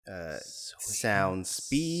sound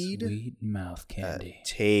speed. Sweet mouth candy.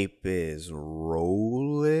 Tape is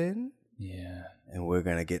rolling. Yeah. And we're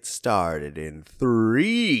going to get started in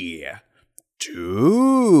 3,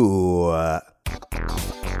 2.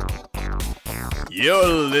 You're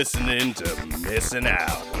listening to Missing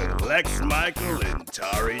Out with Lex Michael and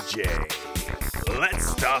Tari J. Let's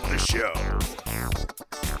start the show.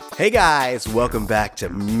 Hey guys, welcome back to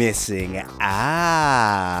Missing Out.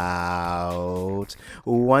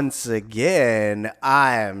 Once again,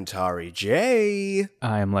 I'm Tari J.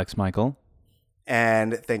 I am Lex Michael.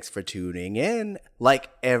 And thanks for tuning in. Like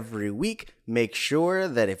every week, make sure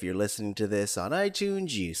that if you're listening to this on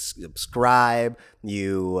iTunes, you subscribe,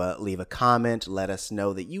 you leave a comment, let us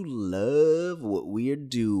know that you love what we're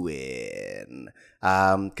doing.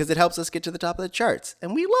 Because it helps us get to the top of the charts.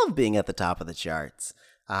 And we love being at the top of the charts.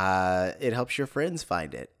 It helps your friends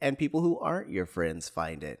find it. And people who aren't your friends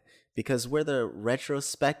find it. Because we're the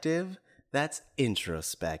retrospective, that's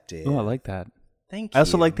introspective. Oh, I like that. Thank you. I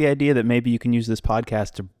also like the idea that maybe you can use this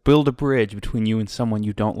podcast to build a bridge between you and someone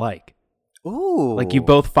you don't like. Ooh. Like you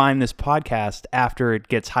both find this podcast after it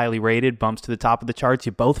gets highly rated, bumps to the top of the charts,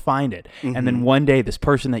 you both find it. Mm-hmm. And then one day this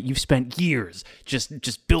person that you've spent years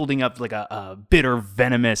just building up like a bitter,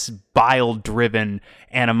 venomous, bile-driven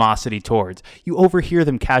animosity towards, you overhear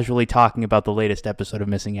them casually talking about the latest episode of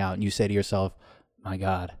Missing Out, and you say to yourself, my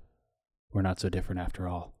God, we're not so different after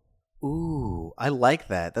all. Ooh, I like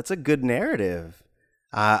that. That's a good narrative.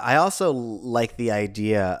 I also like the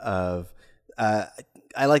idea of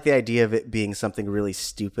it being something really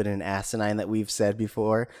stupid and asinine that we've said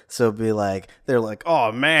before. So it'd be like, they're like,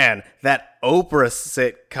 oh man, that Oprah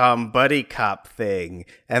sitcom buddy cop thing.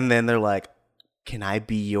 And then they're like, can I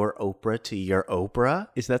be your Oprah to your Oprah?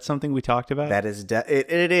 Is that something we talked about? That is,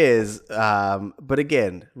 it is. But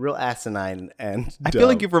again, real asinine and dumb. I feel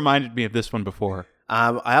like you've reminded me of this one before.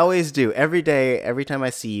 I always do. Every day, every time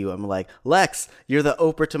I see you, I'm like, Lex, you're the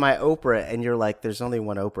Oprah to my Oprah. And you're like, there's only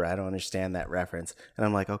one Oprah. I don't understand that reference. And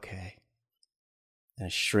I'm like, okay. And I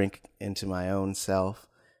shrink into my own self.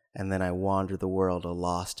 And then I wander the world a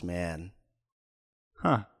lost man.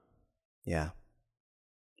 Huh. Yeah.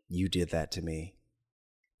 You did that to me.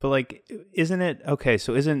 But like, isn't it, okay,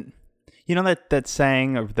 so isn't, you know that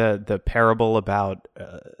saying of the parable about,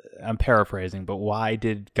 I'm paraphrasing, but why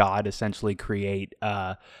did God essentially create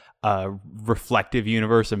a reflective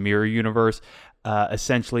universe, a mirror universe?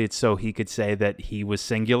 Essentially, it's so he could say that he was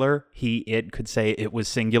singular. It could say it was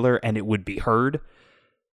singular and it would be heard.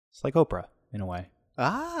 It's like Oprah, in a way.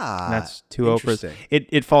 Ah, and that's two Oprahs.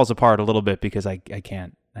 It falls apart a little bit because I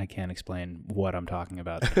can't explain what I'm talking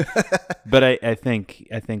about. But I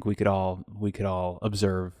think we could all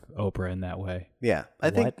observe Oprah in that way. Yeah. I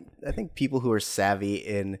think people who are savvy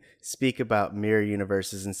and speak about mirror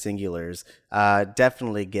universes and singulars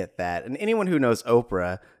definitely get that. And anyone who knows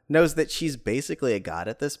Oprah knows that she's basically a god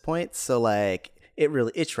at this point. So like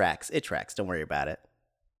it tracks. Don't worry about it.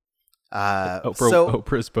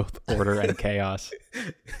 Oprah's both order and chaos.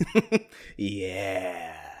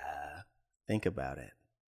 Yeah. Think about it.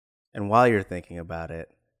 And while you're thinking about it,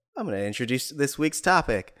 I'm going to introduce this week's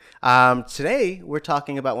topic. Today, we're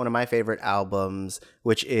talking about one of my favorite albums,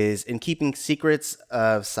 which is In Keeping Secrets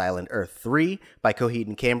of Silent Earth 3 by Coheed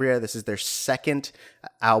and Cambria. This is their second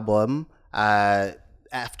album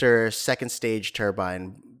after Second Stage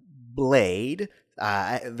Turbine Blade.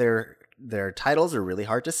 Their titles are really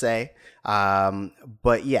hard to say,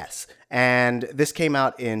 but yes. And this came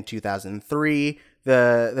out in 2003.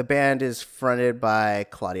 The band is fronted by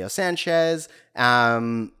Claudio Sanchez,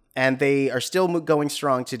 and they are still going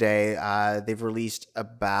strong today. They've released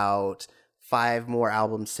about 5 more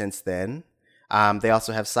albums since then. They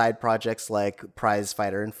also have side projects like Prize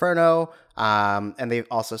Fighter Inferno, and they've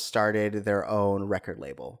also started their own record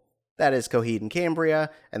label. That is Coheed and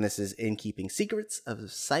Cambria, and this is In Keeping Secrets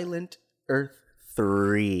of Silent Earth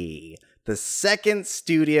 3, the second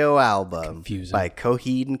studio album by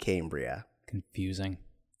Coheed and Cambria. Confusing.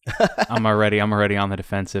 I'm already on the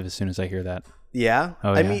defensive as soon as I hear that. Yeah?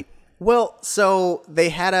 Oh, I mean, well, so they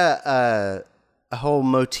had a whole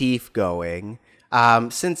motif going.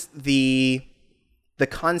 Since the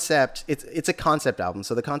concept, it's a concept album,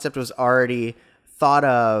 so the concept was already thought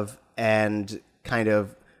of and kind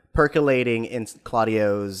of percolating in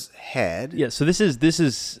Claudio's head. Yeah, so this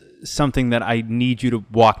is something that I need you to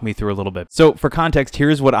walk me through a little bit. So for context,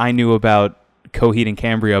 here's what I knew about Coheed and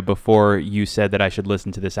Cambria before you said that I should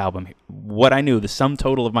listen to this album. What I knew, the sum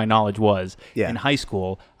total of my knowledge was, in high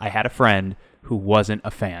school, I had a friend who wasn't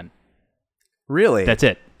a fan. Really? That's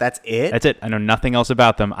it. That's it? That's it. I know nothing else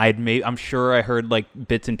about them. I'm sure I heard like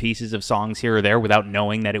bits and pieces of songs here or there without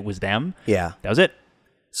knowing that it was them. Yeah. That was it.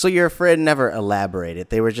 So your friend never elaborated.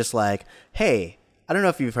 They were just like, "Hey, I don't know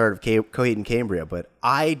if you've heard of Coheed and Cambria, but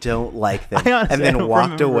I don't like them," and then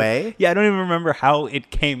walked away. Yeah, I don't even remember how it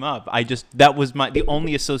came up. That was the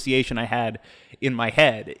only association I had in my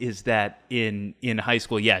head is that in high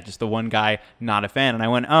school, just the one guy, not a fan, and I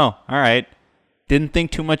went, "Oh, all right." Didn't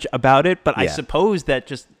think too much about it, but I suppose that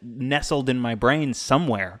just nestled in my brain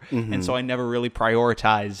somewhere, and so I never really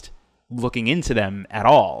prioritized looking into them at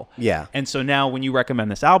all. Yeah. And so now when you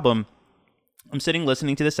recommend this album, I'm sitting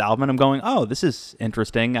listening to this album and I'm going, oh, this is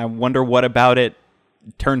interesting. I wonder what about it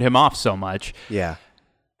turned him off so much. Yeah.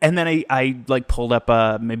 And then I like pulled up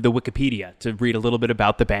maybe the Wikipedia to read a little bit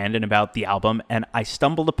about the band and about the album, and I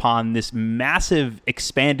stumbled upon this massive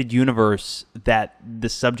expanded universe that the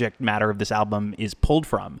subject matter of this album is pulled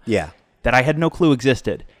from. Yeah. That I had no clue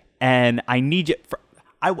existed. And I need you...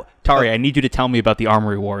 Tari, I need you to tell me about the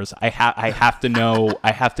Armory Wars. I have to know.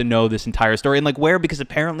 I have to know this entire story and like where, because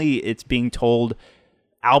apparently it's being told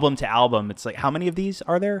album to album. It's like, how many of these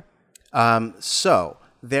are there? So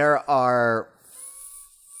there are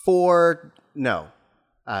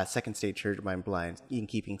Second Stage, Turbine Blind, In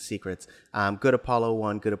Keeping Secrets, Good Apollo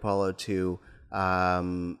 1, Good Apollo 2,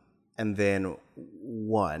 and then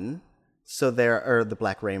 1. So there are the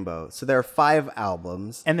Black Rainbow. So there are 5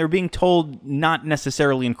 albums. And they're being told not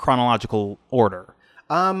necessarily in chronological order.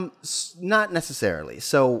 Not necessarily.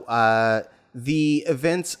 So the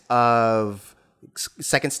events of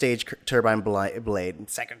Second Stage Turbine Blade,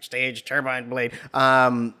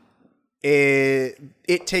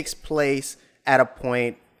 it takes place at a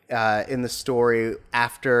point in the story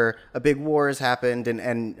after a big war has happened,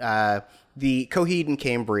 and the Coheed and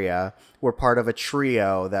Cambria were part of a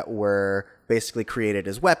trio that were basically created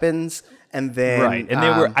as weapons, and then right, and they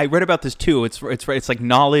were. I read about this too. It's like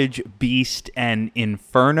Knowledge, Beast, and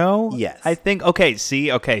Inferno. Yes, I think. Okay,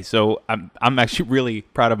 so I'm actually really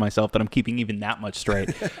proud of myself that I'm keeping even that much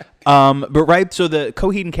straight. But right, so the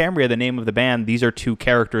Coheed and Cambria, the name of the band, these are 2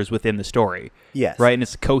 characters within the story. Yes, right, and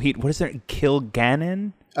it's Coheed. What is there?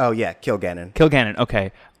 Kilgannon. Oh yeah, Kilgannon. Kilgannon.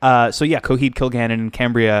 Okay. So yeah, Coheed, Kilgannon, and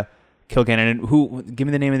Cambria. Kilgannon. And who? Give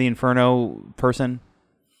me the name of the Inferno person.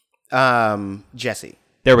 Jesse.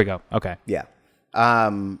 There we go. Okay. Yeah.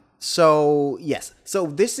 So yes. So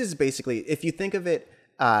this is basically, if you think of it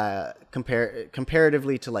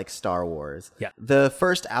comparatively to like Star Wars, the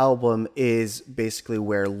first album is basically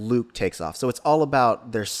where Luke takes off. So it's all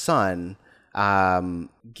about their son.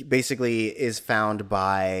 Basically is found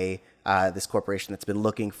by this corporation that's been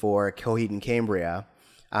looking for Coheed and Cambria.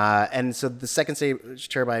 And so the Second Stage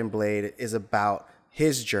Turbine Blade is about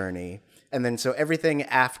his journey. And then so everything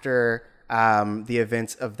after the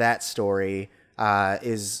events of that story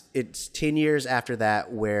it's 10 years after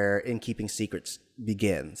that where In Keeping Secrets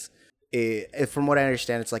begins. From what I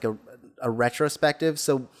understand, it's like a retrospective.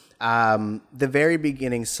 So the very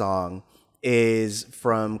beginning song is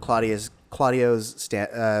from Claudio's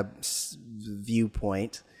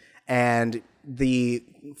viewpoint, and the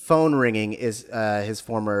phone ringing is his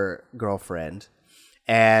former girlfriend,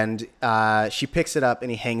 and she picks it up and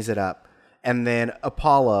he hangs it up. And then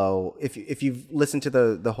Apollo, if you've listened to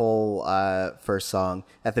the whole first song,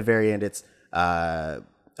 at the very end it's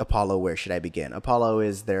Apollo, where should I begin? Apollo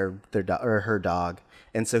is their or her dog,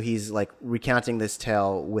 and so he's like recounting this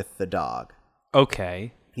tale with the dog.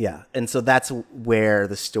 Okay. Yeah, and so that's where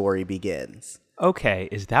the story begins. Okay,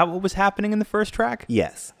 is that what was happening in the first track?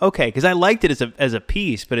 Yes. Okay, because I liked it as a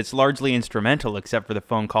piece, but it's largely instrumental except for the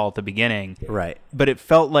phone call at the beginning. Right. But it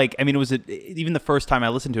felt like, I mean, even the first time I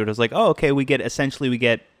listened to it, I was like, oh, okay, we get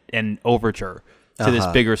an overture to this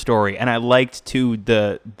bigger story, and I liked too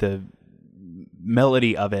the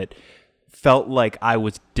melody of it. Felt like I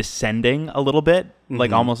was descending a little bit,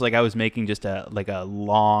 like almost like I was making just a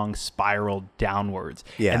long spiral downwards.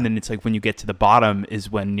 Yeah. And then it's like when you get to the bottom is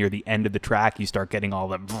when near the end of the track you start getting all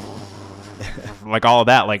the like all of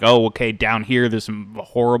that. Like, oh, okay, down here there's some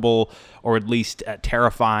horrible or at least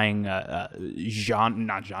terrifying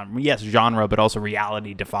genre, but also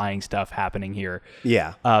reality defying stuff happening here.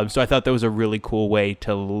 Yeah. So I thought that was a really cool way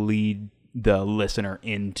to lead the listener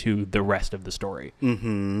into the rest of the story.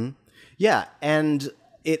 Mm-hmm. Yeah, and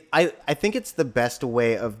I think it's the best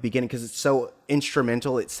way of beginning because it's so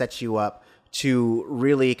instrumental. It sets you up to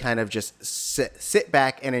really kind of just sit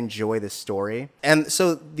back and enjoy the story. And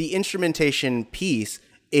so the instrumentation piece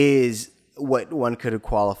is what one could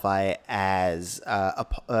qualify as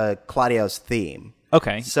Claudio's theme.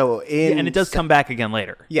 Okay. So and it does come back again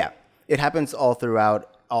later. Yeah, it happens all throughout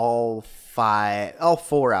all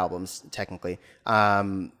 4 albums technically,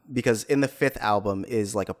 because in the 5th album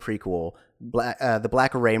is like a prequel. The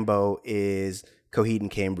Black Rainbow is Coheed and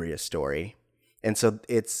Cambria's story, And so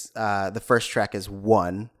it's the first track is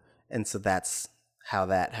 1, and so that's how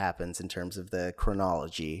that happens in terms of the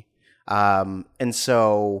chronology. And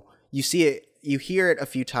so you see it, you hear it a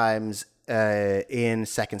few times in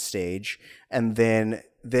second stage, and then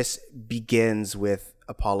this begins with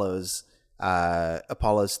Apollo's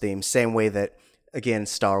theme, same way that, again,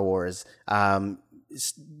 Star Wars.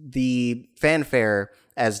 The fanfare,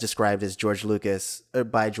 as described as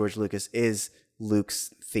by George Lucas, is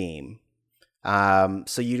Luke's theme.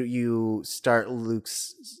 So you start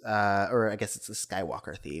Luke's, or I guess it's the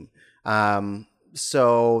Skywalker theme.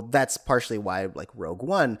 So that's partially why like Rogue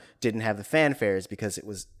One didn't have the fanfares, because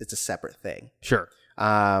it's a separate thing. Sure.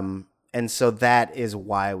 And so that is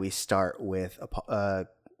why we start with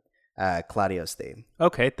Claudio's theme.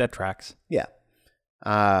 Okay, that tracks. Yeah.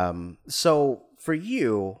 So for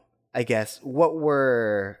you, I guess, what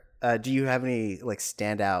were do you have any like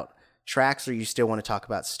standout tracks, or you still want to talk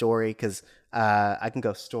about story? Because I can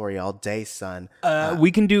go story all day, son.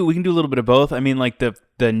 We can do a little bit of both. I mean, like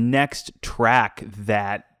the next track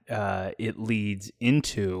that it leads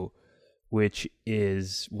into, which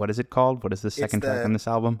is, what is it called? What is the second track on this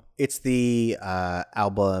album? It's the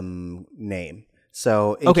album name.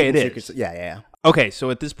 So okay, it is. Yeah. Okay, so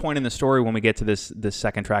at this point in the story, when we get to this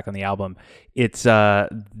second track on the album, it's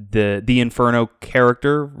the Inferno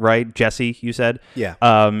character, right? Jesse, you said, yeah.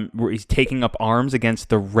 Where he's taking up arms against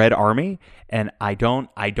the Red Army, and I don't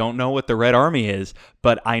know what the Red Army is,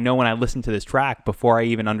 but I know when I listened to this track, before I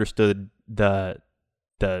even understood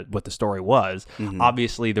what the story was,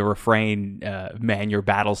 obviously the refrain, "Man your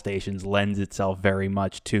battle stations," lends itself very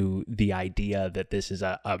much to the idea that this is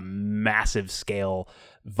a massive scale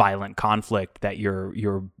violent conflict that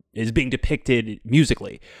is being depicted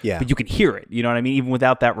musically. Yeah. But you can hear it, you know what I mean? Even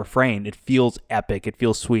without that refrain, it feels epic, it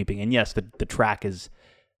feels sweeping. And yes, the track is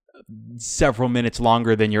several minutes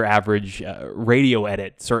longer than your average radio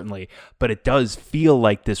edit, certainly, but it does feel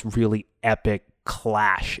like this really epic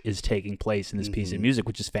clash is taking place in this piece of music,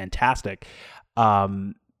 which is fantastic.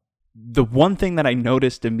 The one thing that I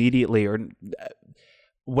noticed immediately, or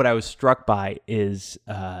what I was struck by, is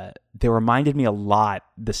they reminded me a lot,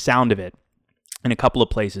 the sound of it, in a couple of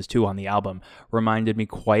places too on the album, reminded me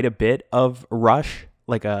quite a bit of Rush,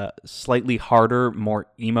 like a slightly harder, more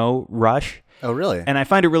emo Rush. Oh, really? And I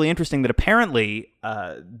find it really interesting that apparently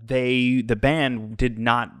the band did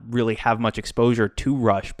not really have much exposure to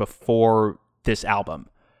Rush before this album,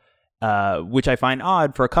 which I find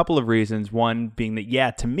odd for a couple of reasons. One being that,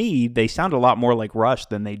 yeah, to me, they sound a lot more like Rush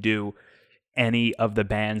than they do any of the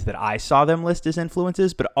bands that I saw them list as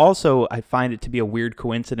influences, but also I find it to be a weird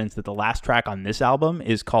coincidence that the last track on this album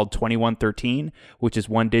is called 2113, which is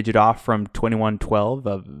one digit off from 2112,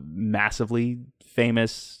 a massively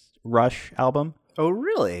famous Rush album. Oh,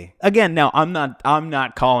 really? Again, now I'm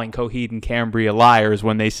not calling Coheed and Cambria liars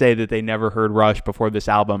when they say that they never heard Rush before this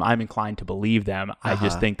album. I'm inclined to believe them. I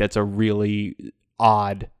just think that's a really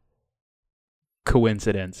odd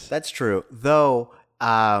coincidence. That's true. Though,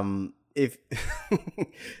 if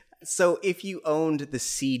you owned the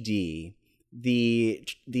CD, the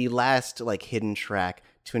last like hidden track,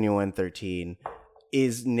 2113,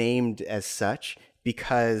 is named as such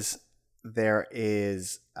because there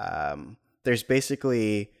is there's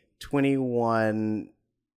basically 21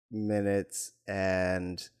 minutes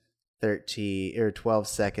and 12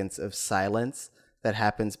 seconds of silence that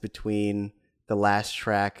happens between the last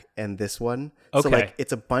track and this one. Okay. So like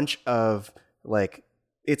it's a bunch of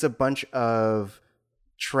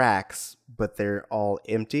tracks, but they're all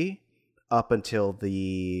empty up until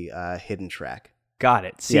the hidden track. Got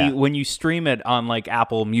it. See, Yeah. when you stream it on like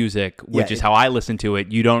Apple Music, which is how I listen to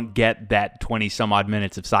it, you don't get that 20 some odd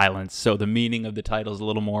minutes of silence. So the meaning of the title is a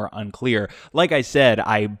little more unclear. Like I said,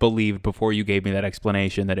 I believed before you gave me that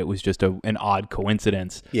explanation that it was just an odd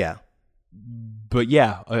coincidence. Yeah. But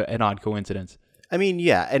yeah, an odd coincidence. I mean,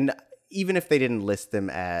 yeah. And even if they didn't list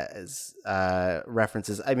them as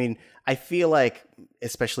references, I mean, I feel like,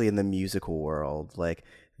 especially in the musical world, like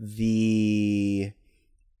the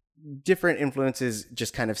different influences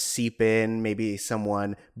just kind of seep in. Maybe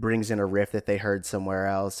someone brings in a riff that they heard somewhere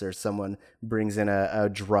else, or someone brings in a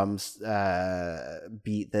drums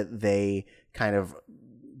beat that they kind of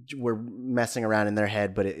were messing around in their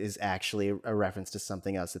head, but it is actually a reference to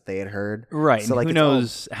something else that they had heard. Right. So And like, who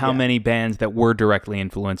knows how many bands that were directly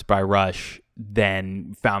influenced by Rush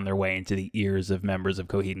then found their way into the ears of members of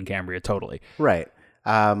Coheed and Cambria. Totally. Right.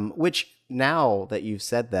 Which, now that you've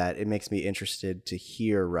said that, it makes me interested to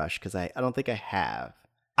hear Rush, because I don't think I have.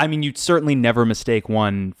 I mean, you'd certainly never mistake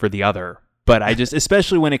one for the other, but I just,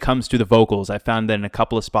 especially when it comes to the vocals, I found that in a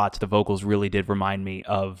couple of spots, the vocals really did remind me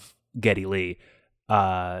of Geddy Lee.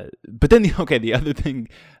 But then the other thing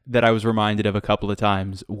that I was reminded of a couple of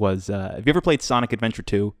times was, have you ever played Sonic Adventure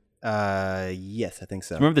 2? Yes, I think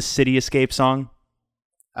so. Remember the City Escape song?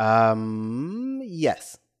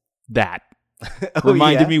 Yes. That Oh,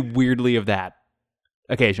 reminded yeah? me weirdly of that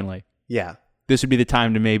occasionally. Yeah. This would be the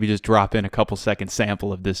time to maybe just drop in a couple second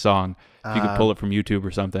sample of this song. If you could pull it from YouTube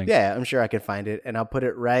or something. Yeah, I'm sure I can find it, and I'll put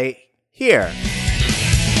it right here.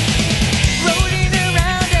 Rolling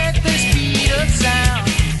around at the speed of sound.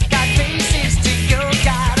 Got places to go,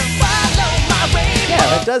 gotta follow my rainbow. Yeah,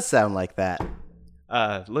 that does sound like that.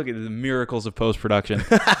 Look at the miracles of post-production.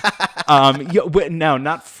 Now,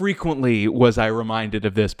 not frequently was I reminded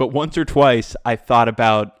of this, but once or twice I thought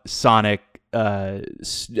about Sonic pseudo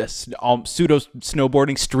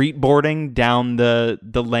snowboarding, streetboarding down the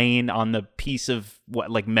lane on the piece of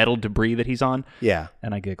metal debris that he's on. Yeah.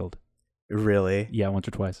 And I giggled. Really? Yeah, once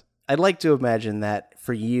or twice. I'd like to imagine that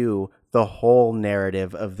for you, the whole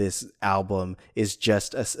narrative of this album is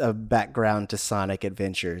just a background to Sonic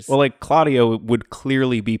Adventures. Well, Claudio would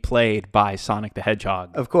clearly be played by Sonic the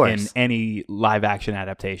Hedgehog. Of course. In any live-action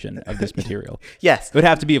adaptation of this material. Yes. It would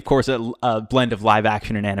have to be, of course, a blend of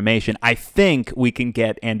live-action and animation. I think we can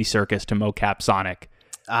get Andy Serkis to mocap Sonic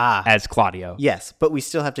as Claudio. Yes, but we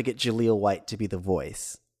still have to get Jaleel White to be the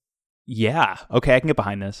voice. Yeah. Okay, I can get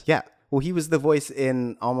behind this. Yeah. Well, he was the voice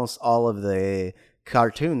in almost all of the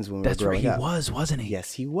cartoons when we were growing up. Wasn't he?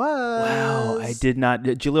 Yes, he was. Wow, I did not.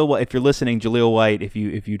 Jaleel White, if you're listening, Jaleel White, if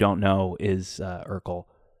you don't know, is Urkel,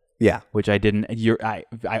 Yeah. which I didn't. I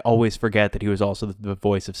always forget that he was also the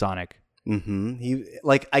voice of Sonic. Mm-hmm.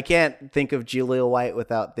 I can't think of Jaleel White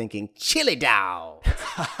without thinking Chili Dow.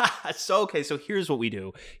 So here's what we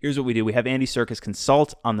do. We have Andy Serkis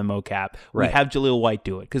consult on the mocap. Right. We have Jaleel White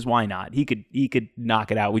do it because why not? He could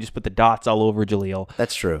knock it out. We just put the dots all over Jaleel.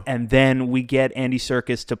 That's true. And then we get Andy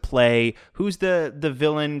Serkis to play who's the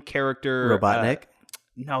villain character? Robotnik.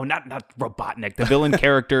 No, not Robotnik. The villain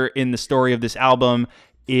character in the story of this album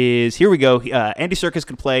is, here we go. Andy Serkis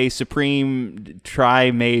could play Supreme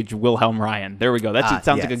Tri-Mage Wilhelm Ryan. There we go. It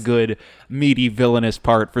sounds like a good meaty villainous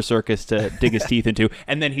part for Serkis to dig his teeth into.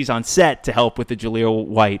 And then he's on set to help with the Jaleel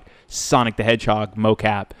White Sonic the Hedgehog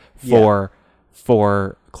mocap for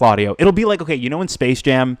Claudio. It'll be like, in Space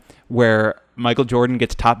Jam where Michael Jordan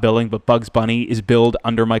gets top billing, but Bugs Bunny is billed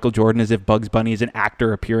under Michael Jordan as if Bugs Bunny is an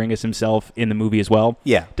actor appearing as himself in the movie as well.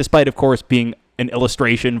 Yeah. Despite, of course, being an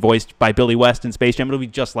illustration voiced by Billy West in Space Jam, it'll be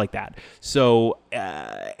just like that. So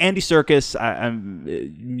Andy Serkis,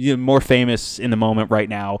 I'm more famous in the moment right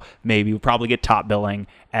now. Maybe we'll probably get top billing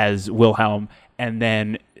as Wilhelm, and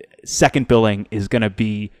then second billing is going to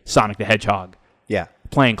be Sonic the Hedgehog. Yeah,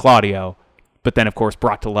 playing Claudio, but then of course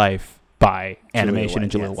brought to life by animation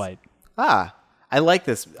and Jaleel White. I like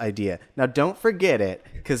this idea. Now, don't forget it,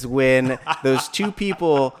 because when those two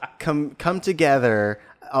people come together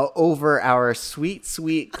over our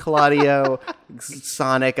sweet Claudio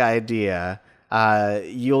Sonic idea,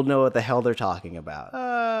 you'll know what the hell they're talking about.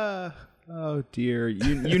 Oh dear,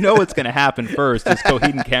 you know what's going to happen first is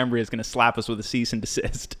Coheed and Cambria is going to slap us with a cease and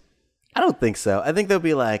desist. I don't think so. I think they'll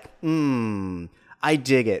be like, I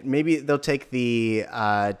dig it. Maybe they'll take the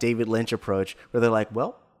David Lynch approach where they're like,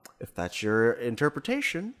 well, if that's your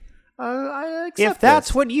interpretation, I accept If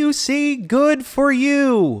that's what you see, good for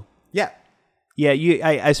you. Yeah. Yeah,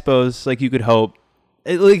 I suppose, you could hope.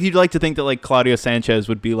 You'd like to think that, Claudio Sanchez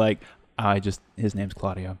would be like, his name's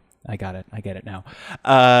Claudio. I got it. I get it now.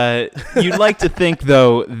 You'd like to think,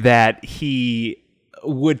 though, that he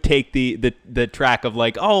would take the track of,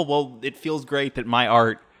 it feels great that my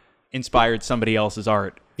art inspired somebody else's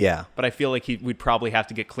art. Yeah. But I feel like we'd probably have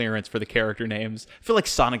to get clearance for the character names. I feel like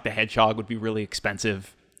Sonic the Hedgehog would be really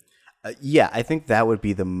expensive. Yeah, I think that would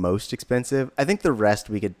be the most expensive. I think the rest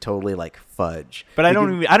we could totally fudge. But I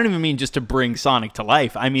don't even mean just to bring Sonic to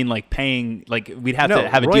life. I mean paying we'd have to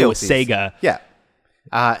have a deal with Sega. Yeah.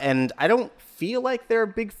 And I don't feel like they're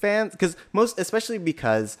big fans especially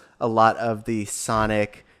because a lot of the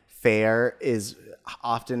Sonic fare is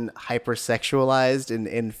often hypersexualized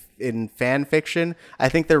in fan fiction. I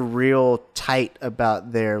think they're real tight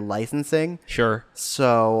about their licensing. Sure.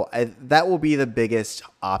 So that will be the biggest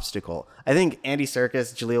obstacle. I think Andy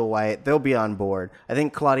Serkis, Jaleel White, they'll be on board. I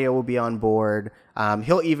think Claudio will be on board.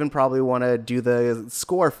 He'll even probably want to do the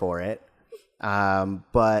score for it.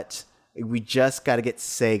 But we just got to get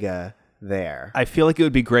Sega there. I feel like it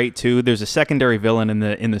would be great too. There's a secondary villain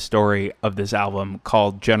in the story of this album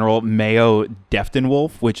called General Mayo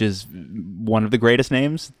Deftinwolf, which is one of the greatest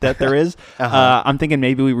names that there is. I'm thinking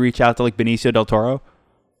maybe we reach out to Benicio del Toro.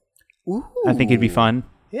 Ooh. I think it'd be fun.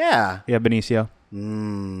 Yeah. Yeah, Benicio.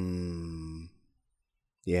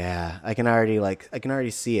 Yeah, I can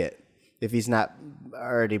already see it if he's not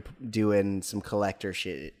already doing some collector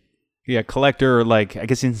shit. Yeah, collector. Like I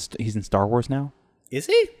guess he's in Star Wars now. Is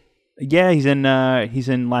he? Yeah, he's in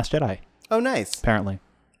Last Jedi. Oh, nice. Apparently.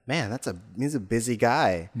 Man, he's a busy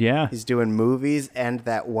guy. Yeah. He's doing movies and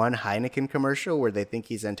that one Heineken commercial where they think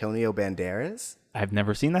he's Antonio Banderas. I've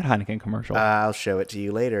never seen that Heineken commercial. I'll show it to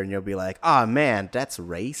you later, and you'll be like, "Oh man, that's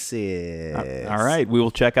racist." All right, we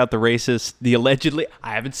will check out the allegedly.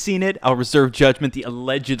 I haven't seen it. I'll reserve judgment. The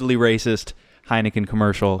allegedly racist Heineken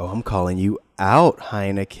commercial. Oh, I'm calling you out,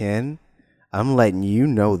 Heineken. I'm letting you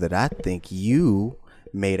know that I think you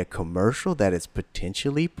made a commercial that is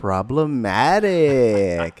potentially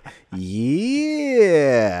problematic.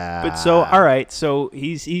 Yeah. But so, all right, so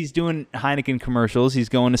he's doing Heineken commercials. He's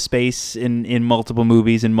going to space in multiple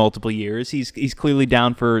movies in multiple years. He's clearly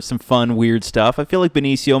down for some fun, weird stuff. I feel like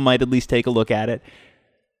Benicio might at least take a look at it.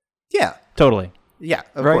 Yeah. Totally. Yeah,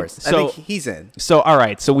 of Right? course. I So- think he's in. So, all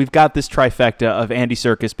right, so we've got this trifecta of Andy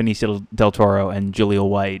Serkis, Benicio del Toro, and Jaleel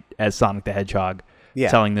White as Sonic the Hedgehog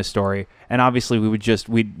telling this story. And obviously, we'd just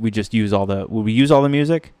use all the would we use all the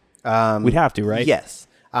music? We'd have to, right? Yes.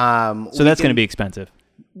 So that's going to be expensive.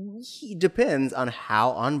 He depends on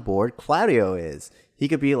how on board Claudio is. He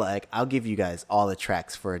could be like, I'll give you guys all the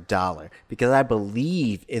tracks for $1 because I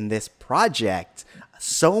believe in this project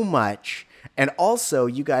so much. And also,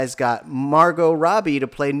 you guys got Margot Robbie to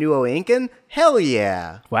play Nuo Incan? Hell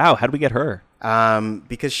yeah. Wow, how do we get her?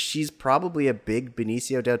 Because she's probably a big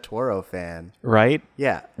Benicio del Toro fan. Right?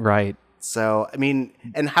 Yeah. Right. So, I mean,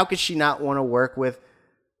 and how could she not want to work with,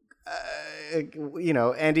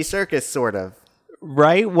 Andy Serkis, sort of?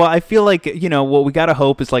 Right? Well, I feel like, what we got to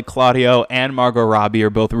hope is like Claudio and Margot Robbie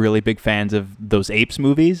are both really big fans of those Apes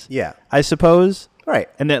movies. Yeah. I suppose. Right.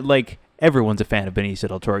 And that, like, everyone's a fan of Benicio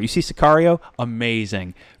del Toro. You see Sicario?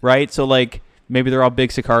 Amazing. Right? So, like, maybe they're all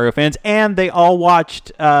big Sicario fans. And they all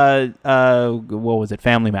watched, what was it?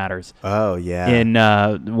 Family Matters. Oh, yeah. In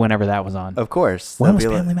whenever that was on. Of course. When was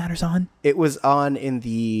That'd be Family Matters on? It was on in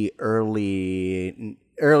the early and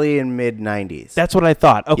mid 90s. That's what I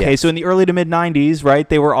thought. Okay, Yes. so in the early to mid 90s, right,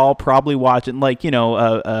 they were all probably watching, like,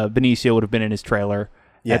 Benicio would have been in his trailer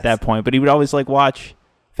Yes. at that point, but he would always, like, watch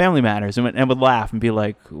Family Matters and would laugh and be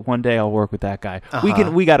like, one day I'll work with that guy.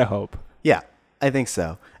 We got to hope. Yeah, I think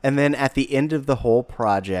so. And then at the end of the whole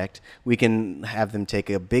project, we can have them take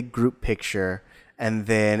a big group picture, and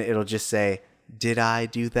then it'll just say, "Did I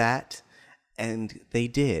do that?" And they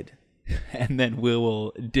did. And then we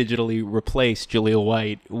will digitally replace Jaleel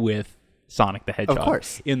White with Sonic the Hedgehog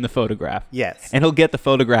course. in the photograph. Yes. And he'll get the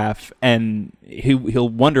photograph and he'll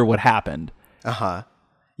wonder what happened. Uh-huh.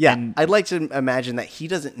 Yeah, I'd like to imagine that he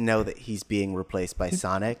doesn't know that he's being replaced by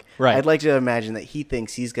Sonic. Right. I'd like to imagine that he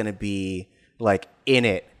thinks he's going to be, like, in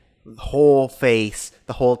it, whole face,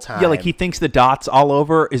 the whole time. Yeah, like he thinks the dots all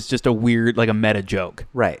over is just a weird, like a meta joke.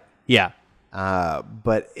 Right. Yeah. And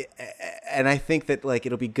I think that, like,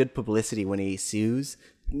 it'll be good publicity when he sues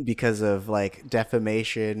because of, like,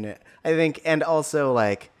 defamation, I think, and also,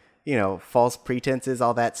 like, false pretenses,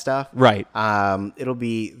 all that stuff. Right. It'll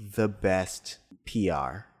be the best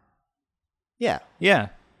PR. Yeah. Yeah.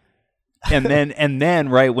 And then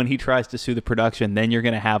right when he tries to sue the production, then you're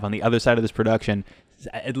going to have on the other side of this production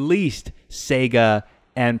at least Sega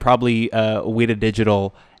and probably Weta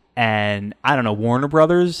Digital and I don't know, Warner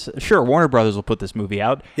Brothers. Sure, Warner Brothers will put this movie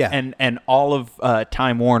out. Yeah. And all of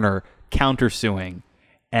Time Warner countersuing,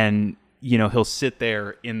 and he'll sit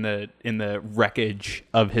there in the wreckage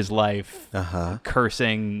of his life,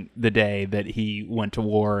 cursing the day that he went to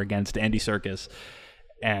war against Andy Serkis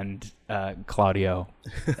and Claudio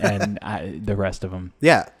and the rest of them.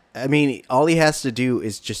 Yeah. I mean, all he has to do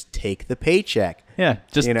is just take the paycheck. Yeah,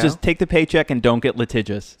 just take the paycheck and don't get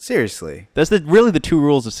litigious. Seriously. That's really the two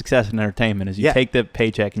rules of success in entertainment: is you Yeah. take the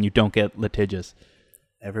paycheck and you don't get litigious.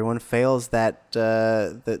 Everyone fails that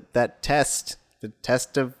that test, the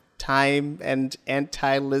test of time and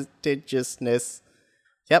anti-litigiousness.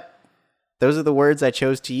 Yep. Those are the words I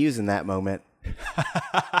chose to use in that moment.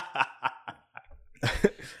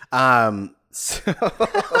 So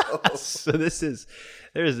this is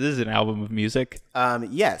an album of music.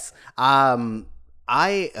 Yes. So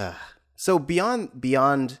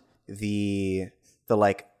beyond the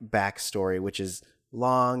like backstory, which is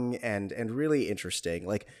long and really interesting.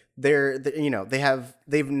 Like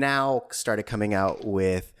they've now started coming out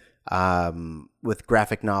with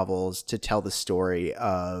graphic novels to tell the story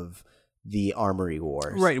of the Armory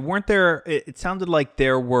Wars. Right. Weren't there, it sounded like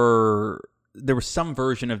there were there was some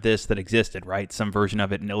version of this that existed, right? Some version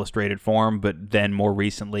of it in illustrated form, but then more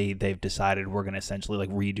recently they've decided we're going to essentially like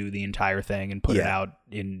redo the entire thing and put it out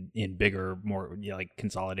in bigger, more like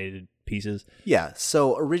consolidated pieces. Yeah.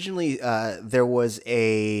 So originally, there was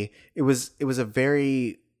it was a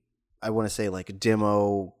very, I want to say like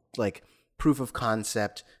demo, like proof of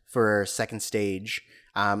concept for second stage.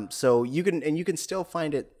 So you can still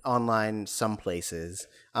find it online some places.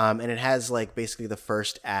 And it has like basically the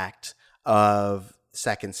first act of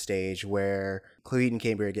second stage where Clwydd and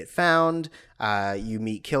Cambria get found. You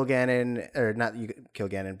meet Kilgannon, or not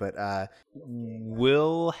Kilgannon, but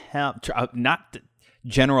Wilhelm, not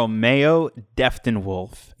General Mayo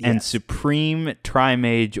Deftenwolf and Supreme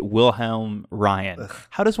Trimage Wilhelm Ryan. Ugh.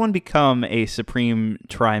 How does one become a Supreme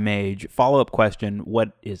Trimage? Follow-up question,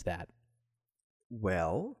 what is that?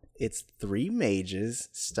 well, it's 3 mages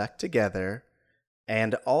stuck together,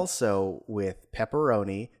 and also with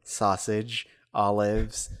pepperoni, sausage,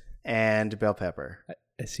 olives, and bell pepper.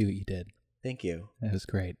 I see what you did. Thank you. That was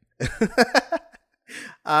great.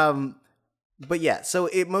 But yeah, so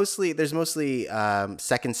there's mostly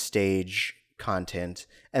second stage content,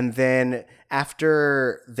 and then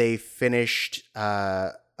after they finished,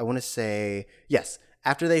 after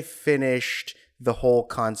they finished the whole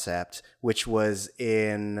concept, which was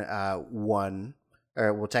in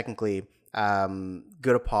technically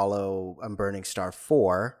Good Apollo, Burning Star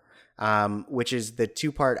 4. Which is the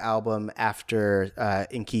 2-part album after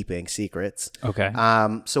In Keeping Secrets. Okay.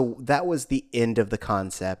 So that was the end of the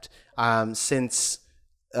concept. Since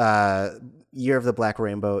Year of the Black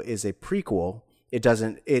Rainbow is a prequel,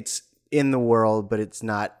 it's in the world, but it's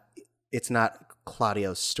not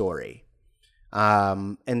Claudio's story.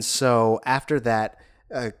 And so after that,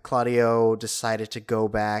 Claudio decided to go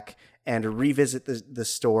back and revisit the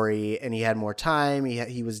story, and he had more time.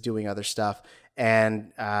 He was doing other stuff,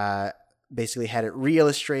 and basically had it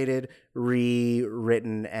reillustrated,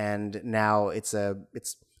 rewritten, and now it's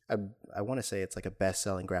I want to say it's like a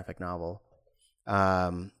best-selling graphic novel.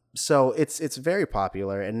 So it's very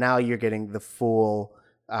popular, and now you're getting the full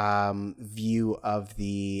view of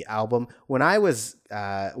the album. When I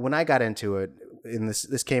got into it, and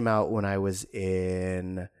this came out when I was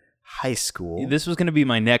in high school. This was going to be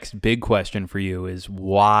my next big question for you, is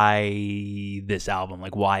why this album?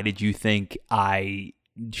 Like, why did you think I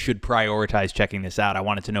should prioritize checking this out? I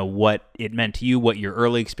wanted to know what it meant to you, what your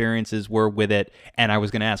early experiences were with it, and I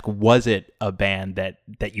was going to ask, was it a band that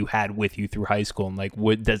you had with you through high school, and like,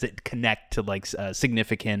 does it connect to like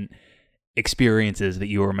significant experiences that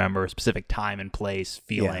you remember, a specific time and place,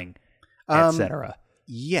 feeling, etc.?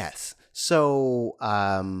 Yes. So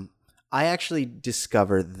I actually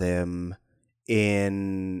discovered them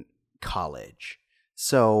in college.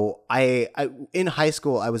 So I in high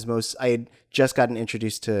school I had just gotten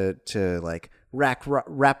introduced to like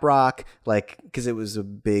rap rock, like, because it was a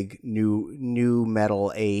big new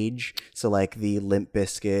metal age. So like the Limp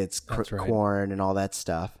Bizkits, Korn, and all that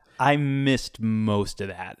stuff. I missed most of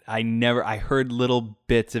that. I heard little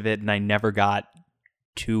bits of it, and I never got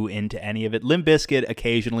too into any of it. Limp Bizkit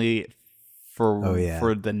occasionally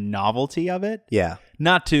for the novelty of it. Yeah.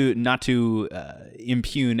 Not to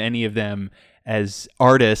impugn any of them as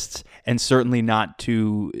artists, and certainly not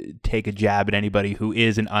to take a jab at anybody who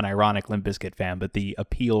is an unironic Limp Bizkit fan, but the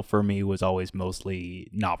appeal for me was always mostly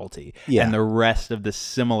novelty. Yeah. And the rest of the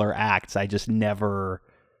similar acts, I just never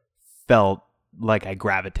felt like I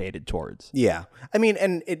gravitated towards. Yeah. I mean,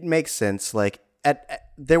 and it makes sense. Like,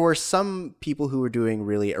 there were some people who were doing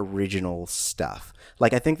really original stuff.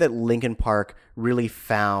 Like, I think that Linkin Park really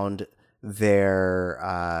found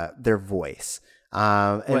their voice.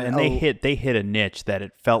 They hit a niche that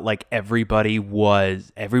it felt like everybody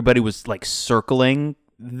was like circling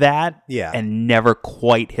that, yeah, and never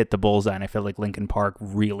quite hit the bullseye. And I feel like Linkin Park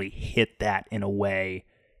really hit that in a way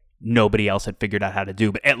nobody else had figured out how to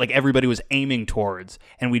do, but like everybody was aiming towards,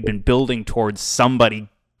 and we'd been building towards somebody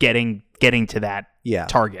getting to that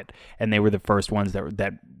target, and they were the first ones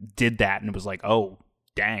that did that, and it was like, oh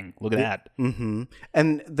dang, look at that. Mm-hmm.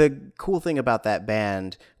 And the cool thing about that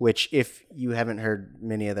band, which if you haven't heard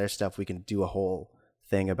many of their stuff, we can do a whole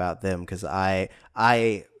thing about them, because I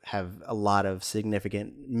have a lot of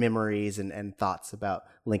significant memories and thoughts about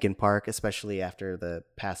Linkin Park, especially after the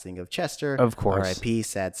passing of Chester. Of course. R.I.P.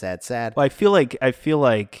 Sad, sad, sad. Well, I feel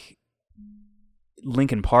like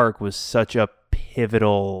Linkin Park was such a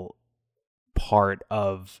pivotal part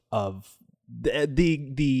of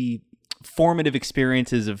the formative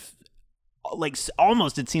experiences of, like,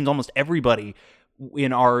 it seems almost everybody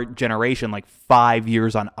in our generation, like 5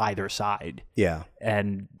 years on either side. Yeah.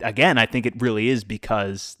 And again, I think it really is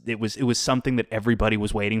because it was something that everybody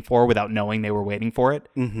was waiting for without knowing they were waiting for it.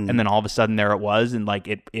 Mm-hmm. And then all of a sudden there it was. And like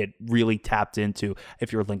it really tapped into,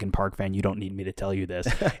 if you're a Linkin Park fan, you don't need me to tell you this.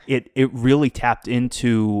 it really tapped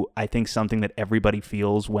into, I think, something that everybody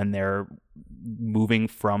feels when they're moving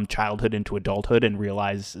from childhood into adulthood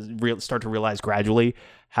and start to realize gradually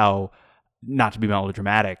how, not to be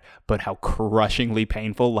melodramatic, but how crushingly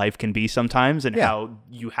painful life can be sometimes, and how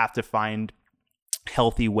you have to find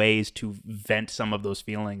healthy ways to vent some of those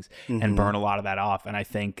feelings and burn a lot of that off. And I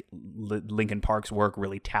think Linkin Park's work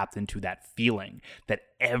really tapped into that feeling that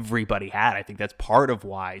everybody had. I think that's part of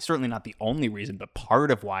why, certainly not the only reason, but part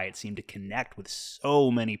of why it seemed to connect with so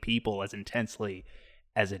many people as intensely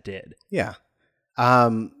as it did. Yeah.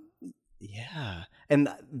 And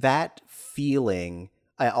that feeling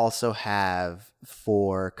I also have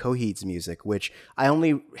for Coheed's music, which I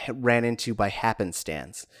only ran into by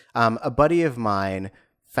happenstance. A buddy of mine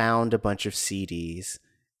found a bunch of CDs,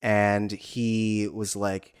 and he was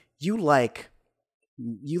like, you like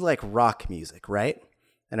rock music, right?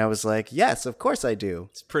 And I was like, yes, of course I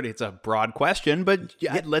do. It's a broad question, but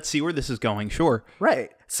let's see where this is going. Sure.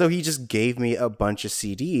 Right. So he just gave me a bunch of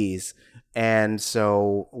CDs. And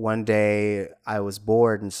so one day I was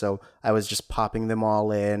bored, and so I was just popping them all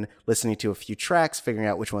in, listening to a few tracks, figuring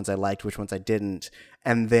out which ones I liked, which ones I didn't.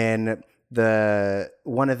 And then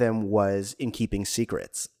one of them was In Keeping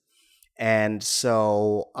Secrets. And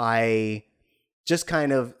so I just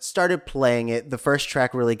kind of started playing it. The first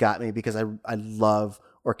track really got me because I love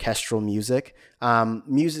orchestral music.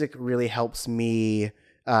 Music really helps me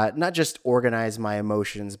not just organize my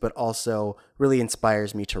emotions, but also really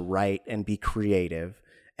inspires me to write and be creative.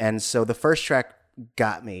 And so the first track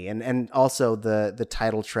got me, and also the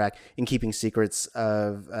title track, In Keeping Secrets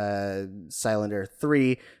of Silent Earth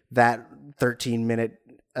 3, that 13-minute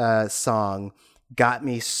song got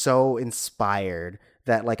me so inspired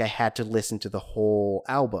that like I had to listen to the whole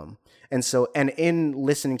album. And so, and in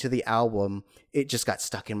listening to the album, it just got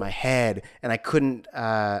stuck in my head, and I couldn't,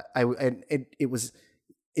 it was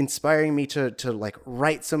inspiring me to like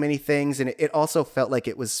write so many things. And it also felt like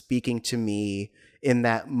it was speaking to me in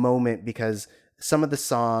that moment, because some of the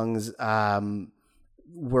songs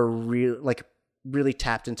were really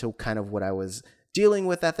tapped into kind of what I was dealing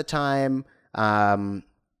with at the time.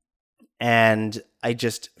 And I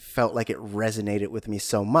just felt like it resonated with me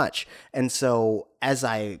so much. And so as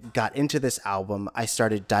I got into this album, I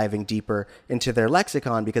started diving deeper into their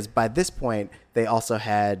lexicon, because by this point, they also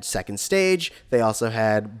had Second Stage. They also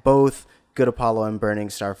had both Good Apollo and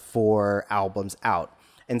Burning Star 4 albums out.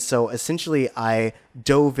 And so essentially I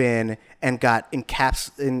dove in and got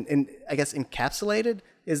encapsulated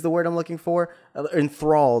is the word I'm looking for,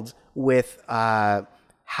 enthralled with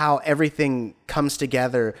how everything comes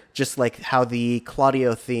together, just like how the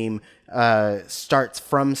Claudio theme starts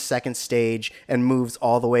from Second Stage and moves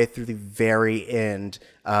all the way through the very end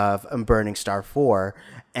of Burning Star 4.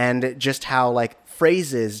 And just how like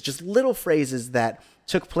phrases, just little phrases that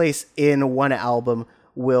took place in one album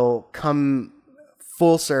will come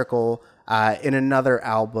full circle in another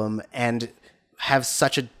album and have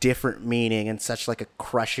such a different meaning and such like a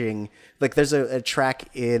crushing, like there's a track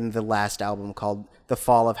in the last album called The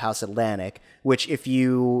Fall of House Atlantic, which if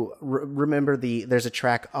you remember there's a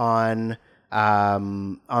track on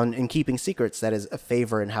In Keeping Secrets that is a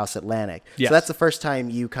favor in House Atlantic. Yes. So that's the first time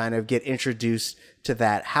you kind of get introduced to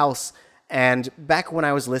that house. And back when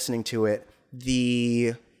I was listening to it,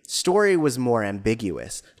 the story was more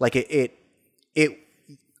ambiguous. Like it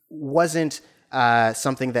wasn't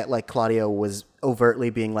something that like Claudio was overtly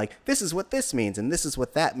being like, this is what this means, and this is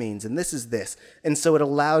what that means, and this is this. And so it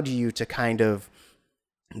allowed you to kind of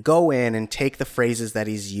go in and take the phrases that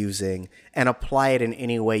he's using and apply it in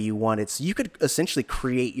any way you wanted. So you could essentially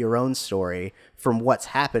create your own story from what's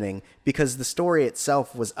happening, because the story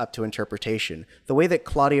itself was up to interpretation. The way that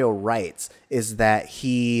Claudio writes is that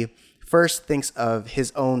he first thinks of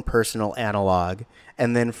his own personal analog,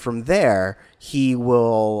 and then from there, he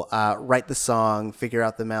will write the song, figure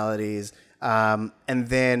out the melodies, and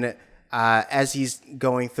then as he's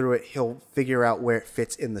going through it, he'll figure out where it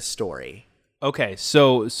fits in the story. Okay,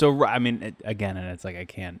 so I mean, again, and it's like I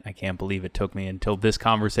can't believe it took me until this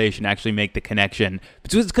conversation to actually make the connection.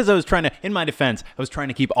 It's because I was trying to, in my defense, I was trying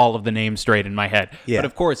to keep all of the names straight in my head. Yeah. But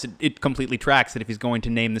of course, it completely tracks that if he's going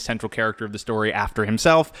to name the central character of the story after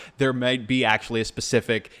himself, there might be actually a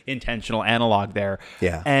specific intentional analog there.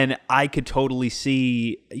 Yeah. And I could totally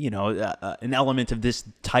see, an element of this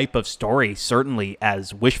type of story certainly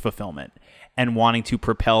as wish fulfillment. and wanting to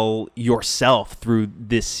propel yourself through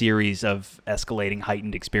this series of escalating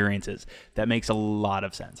heightened experiences. That makes a lot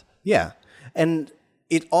of sense. Yeah. And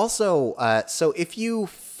it also, so if you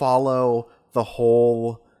follow the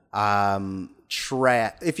whole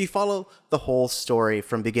if you follow the whole story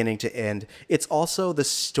from beginning to end, it's also the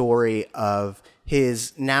story of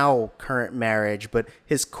his now current marriage, but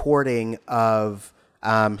his courting of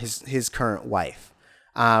his current wife.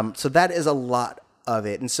 So that is a lot of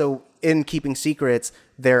it. And so in Keeping Secrets,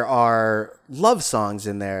 there are love songs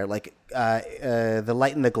in there, like The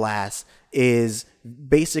Light in the Glass is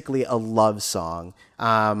basically a love song.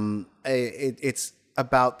 It's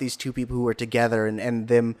about these two people who are together and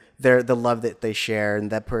the love that they share, and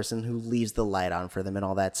that person who leaves the light on for them and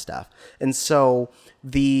all that stuff. And so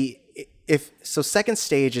second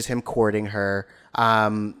stage is him courting her.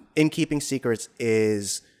 In Keeping Secrets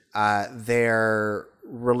is their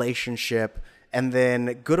relationship, and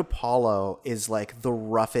then Good Apollo is like the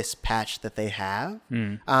roughest patch that they have.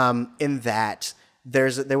 In that there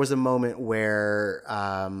was a moment where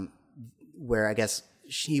I guess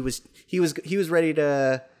he was ready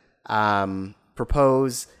to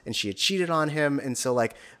propose, and she had cheated on him, and so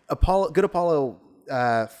like Good Apollo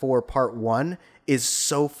for part 1 is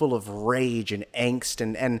so full of rage and angst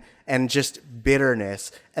and just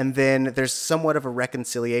bitterness, and then there's somewhat of a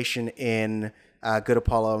reconciliation in Good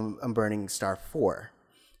Apollo and Burning Star 4,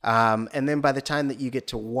 and then by the time that you get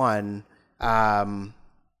to 1,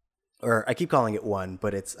 or I keep calling it 1,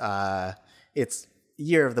 but it's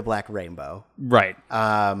Year of the Black Rainbow. Right.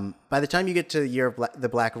 By the time you get to Year of the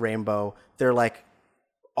Black Rainbow, they're like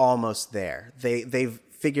almost there. They've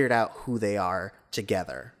figured out who they are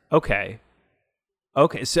together. Okay.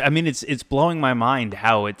 So I mean, it's blowing my mind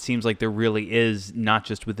how it seems like there really is, not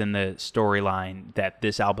just within the storyline that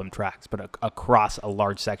this album tracks, but across a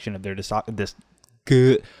large section of their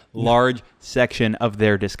large section of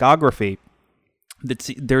their discography.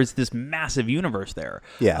 There's this massive universe there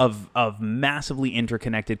of massively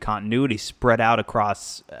interconnected continuity spread out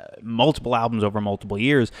across multiple albums over multiple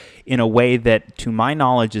years in a way that, to my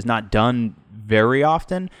knowledge, is not done very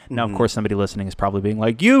often. Now, of course, somebody listening is probably being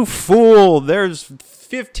like, "You fool! There's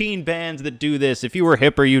 15 bands that do this. If you were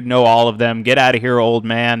hipper, you'd know all of them. Get out of here, old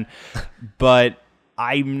man." But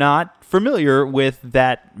I'm not familiar with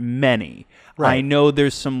that many. Right. I know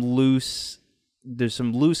there's some loose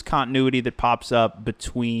continuity that pops up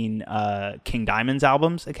between King Diamond's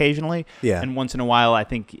albums occasionally. Yeah. And once in a while, I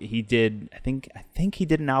think he did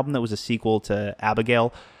an album that was a sequel to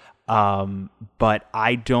Abigail. But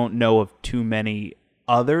I don't know of too many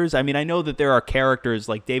others. I mean, I know that there are characters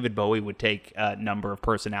like David Bowie would take a number of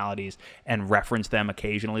personalities and reference them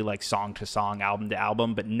occasionally, like song to song, album to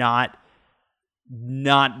album, but not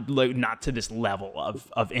to this level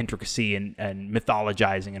of intricacy and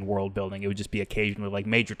mythologizing and world building. It would just be occasionally like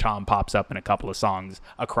Major Tom pops up in a couple of songs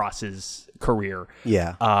across his career.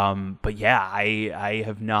 Yeah. But yeah, I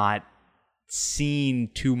have not seen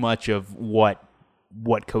too much of what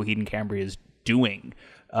Coheed and Cambria is doing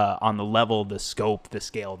on the level, the scope, the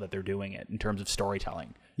scale that they're doing it in terms of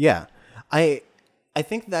storytelling. Yeah. I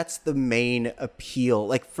think that's the main appeal.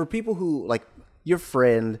 Like, for people who, like, your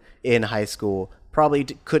friend in high school probably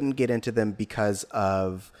couldn't get into them because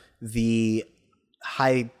of the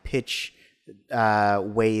high pitch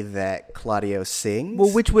way that Claudio sings.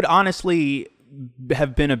 Well, which would honestly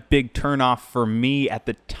have been a big turnoff for me at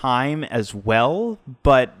the time as well.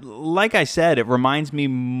 But like I said, it reminds me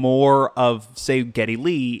more of, say, Geddy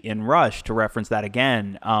Lee in Rush, to reference that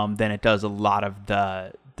again, than it does a lot of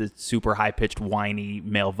the super high-pitched, whiny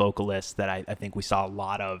male vocalists that I think we saw a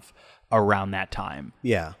lot of around that time.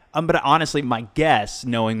 Yeah. But honestly, my guess,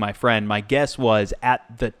 knowing my friend, my guess was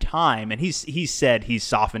at the time, and he said he's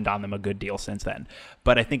softened on them a good deal since then,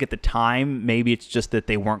 but I think at the time, maybe it's just that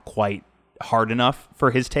they weren't quite hard enough for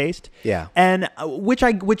his taste. Yeah. And which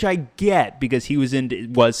I get, because he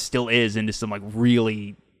still is into some like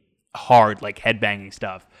really hard, like headbanging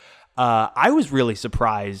stuff. I was really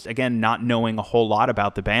surprised, again, not knowing a whole lot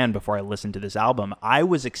about the band before I listened to this album. I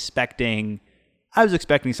was expecting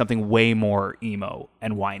something way more emo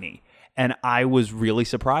and whiny. And I was really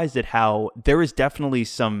surprised at how there is definitely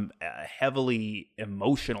some heavily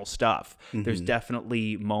emotional stuff. Mm-hmm. There's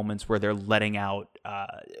definitely moments where they're letting out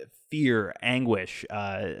fear, anguish,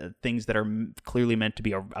 things that are clearly meant to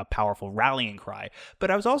be a powerful rallying cry. But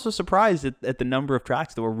I was also surprised at the number of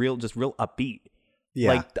tracks that were real upbeat.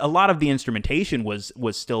 Yeah. Like, a lot of the instrumentation was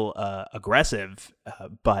still aggressive,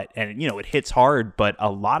 and it hits hard, but a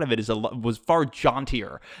lot of it was far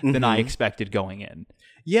jauntier than I expected going in.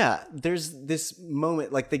 Yeah, there's this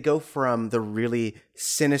moment, like they go from the really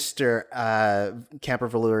sinister Camper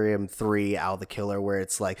Valerium 3 Al the Killer, where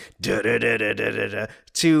it's like da da da da da da da,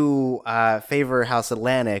 to Favor House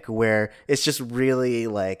Atlantic, where it's just really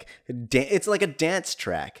like it's like a dance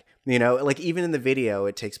track. You know, like even in the video,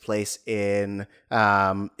 it takes place in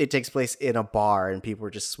a bar, and people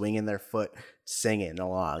are just swinging their foot, singing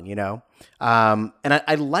along. You know, and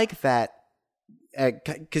I like that.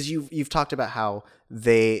 Because you've talked about how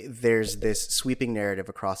there's this sweeping narrative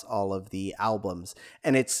across all of the albums,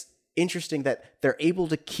 and it's interesting that they're able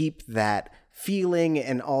to keep that feeling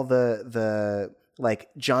and all the like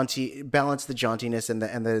balance the jauntiness and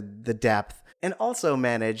the depth, and also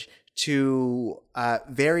manage to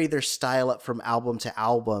vary their style up from album to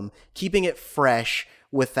album, keeping it fresh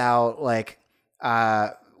without like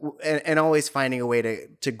and always finding a way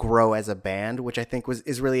to grow as a band, which I think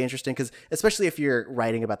is really interesting, because especially if you're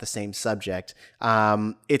writing about the same subject,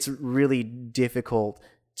 it's really difficult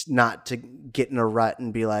not to get in a rut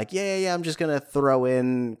and be like, yeah, I'm just gonna throw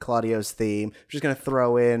in Claudio's theme, I'm just gonna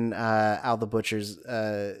throw in Al the Butcher's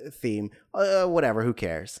theme, whatever, who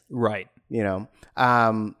cares, Right. you know?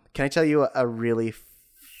 Can I tell you a really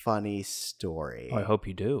funny story? Oh, I hope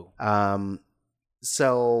you do.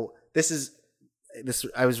 So this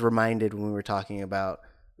I was reminded when we were talking about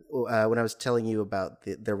when I was telling you about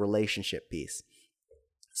the relationship piece.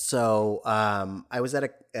 So I was at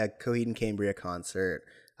a Coheed and Cambria concert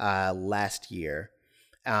last year,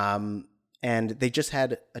 and they just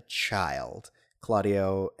had a child,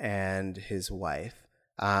 Claudio and his wife.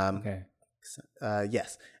 Okay.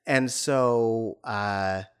 Yes, and so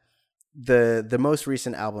the most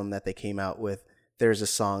recent album that they came out with, there's a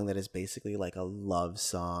song that is basically like a love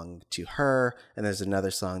song to her, and there's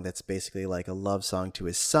another song that's basically like a love song to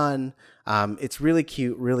his son. It's really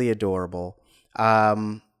cute, really adorable.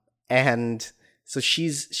 And so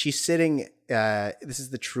she's sitting, this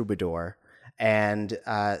is the Troubadour, and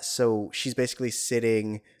so she's basically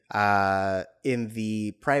sitting in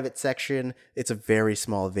the private section. It's a very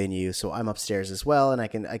small venue, so I'm upstairs as well, and I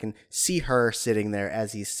can see her sitting there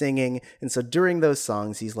as he's singing. And so during those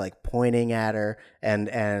songs, he's like pointing at her,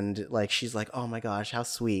 and like she's like, oh my gosh, how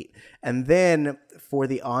sweet. And then for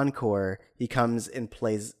the encore, he comes and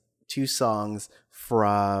plays 2 songs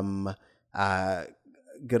from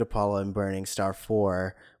Good Apollo and Burning Star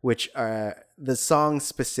 4, which are, the songs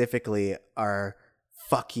specifically are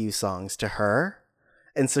fuck you songs to her.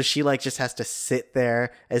 And so she like just has to sit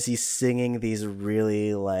there as he's singing these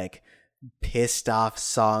really like pissed off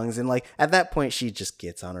songs, and like at that point she just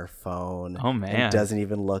gets on her phone. Oh man, and doesn't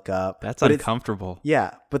even look up. That's but uncomfortable.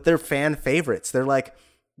 Yeah, but they're fan favorites. They're like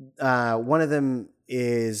one of them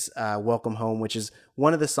is Welcome Home, which is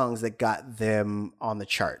one of the songs that got them on the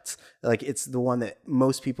charts. Like it's the one that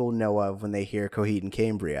most people know of when they hear Coheed and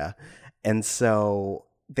Cambria, and so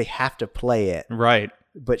they have to play it. Right.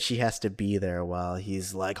 But she has to be there while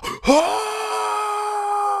he's like,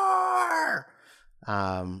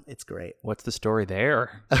 it's great. What's the story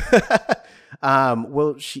there?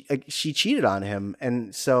 Well, she cheated on him,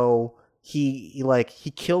 and so he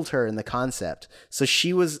killed her in the concept. So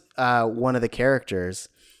she was one of the characters,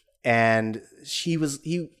 and he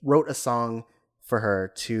wrote a song for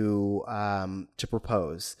her to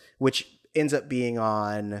propose, which ends up being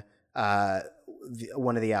on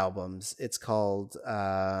one of the albums. It's called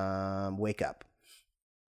Wake Up.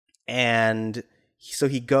 And so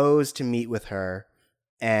he goes to meet with her,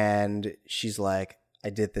 and she's like, I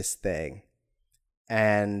did this thing.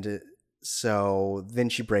 And so then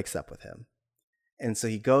she breaks up with him. And so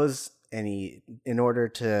he goes, and in order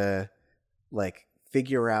to like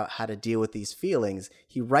figure out how to deal with these feelings,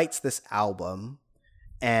 he writes this album,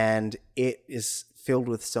 and it is filled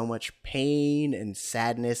with so much pain and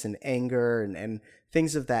sadness and anger and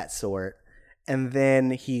things of that sort. And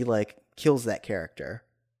then he like kills that character.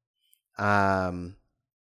 And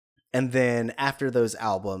then after those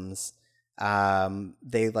albums,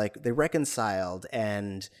 they reconciled,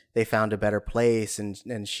 and they found a better place,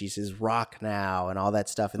 and she's his rock now and all that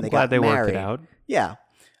stuff. And I'm glad they worked it out. Yeah.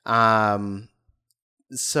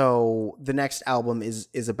 So the next album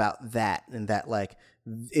is about that, and that like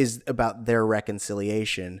is about their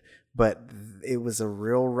reconciliation, but it was a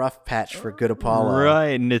real rough patch for Good Apollo.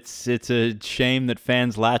 Right, and it's a shame that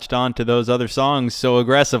fans latched on to those other songs so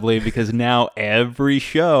aggressively, because now every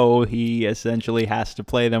show he essentially has to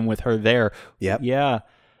play them with her there. Yep. Yeah.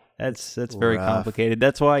 That's very Rough. complicated.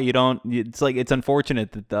 That's why you don't. It's like it's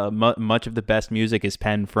unfortunate that much of the best music is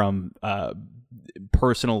penned from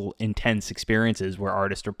personal, intense experiences where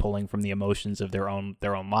artists are pulling from the emotions of their own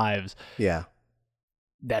lives. Yeah.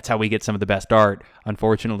 that's how we get some of the best art.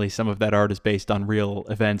 Unfortunately, some of that art is based on real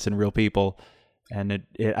events and real people. And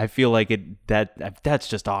I feel like that's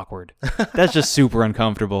just awkward. That's just super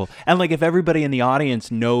uncomfortable. And like, if everybody in the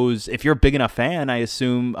audience knows, if you're a big enough fan, I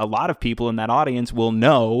assume a lot of people in that audience will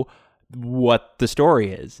know what the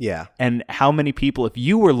story is. Yeah. And how many people, if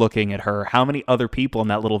you were looking at her, how many other people in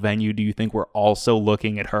that little venue do you think were also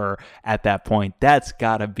looking at her at that point? That's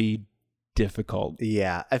gotta be difficult.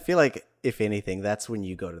 Yeah. I feel like, if anything, that's when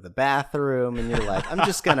you go to the bathroom and you're like, I'm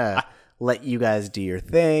just gonna let you guys do your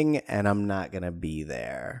thing and I'm not gonna be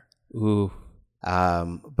there. Ooh.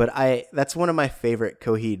 But that's one of my favorite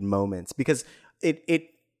Coheed moments, because it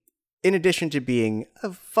in addition to being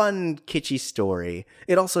a fun, kitschy story,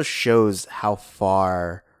 it also shows how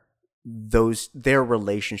far their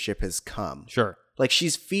relationship has come. Sure. Like,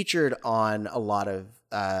 she's featured on a lot of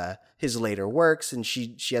his later works, and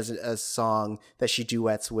she has a song that she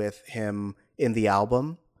duets with him in the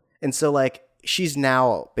album. And so, like, she's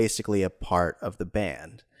now basically a part of the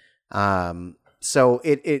band. So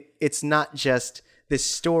it's not just this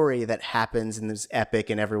story that happens in this epic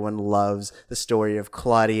and everyone loves the story of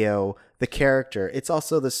Claudio, the character. It's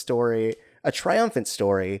also the story, a triumphant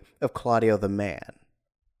story of Claudio the man.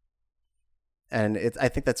 And I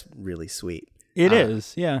think that's really sweet. It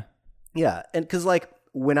is, yeah. Yeah, and because, like,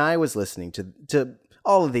 when I was listening to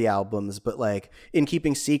all of the albums, but, like, in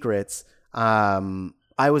Keeping Secrets, I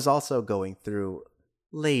was also going through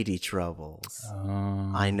lady troubles.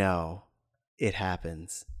 I know. It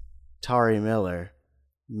happens. Tari Miller,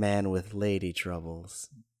 man with lady troubles.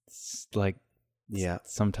 It's like, Yeah.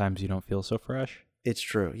 sometimes you don't feel so fresh. It's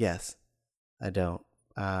true, yes. I don't.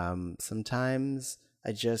 Sometimes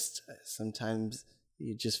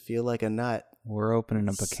you just feel like a nut. We're opening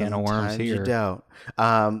up a can of worms Sometimes here. you don't.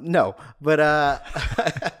 No, but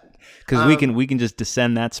Because we can just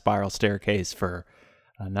descend that spiral staircase for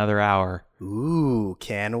another hour. ooh,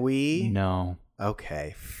 can we? No.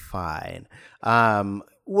 Okay, fine.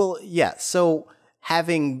 Well, yeah. So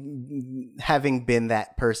having been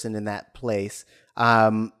that person in that place,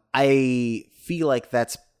 I feel like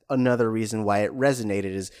that's another reason why it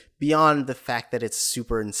resonated, is beyond the fact that it's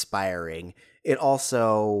super inspiring. It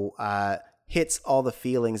also hits all the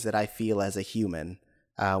feelings that I feel as a human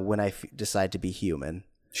when I decide to be human.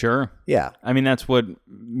 Sure. Yeah. I mean, that's what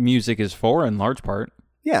music is for in large part.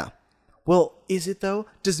 Yeah. Well, is it though?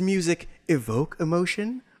 Does music evoke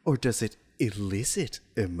emotion, or does it elicit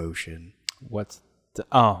emotion?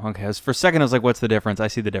 Okay. For a second, I was like, what's the difference? I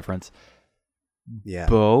see the difference. Yeah.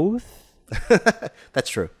 Both? That's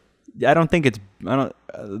true. I don't think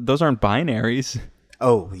those aren't binaries.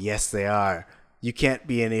 Oh, yes, they are. You can't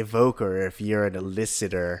be an evoker if you're an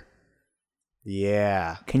elicitor.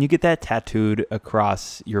 Yeah. Can you get that tattooed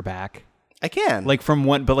across your back? I can. Like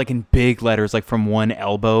like in big letters, like from one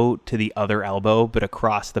elbow to the other elbow, but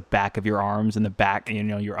across the back of your arms and the back,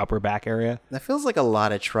 your upper back area. That feels like a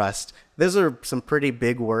lot of trust. Those are some pretty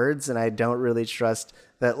big words, and I don't really trust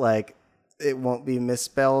that, like, it won't be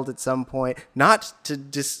misspelled at some point. Not to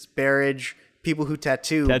disparage people who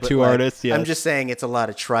tattoo artists, yes. I'm just saying it's a lot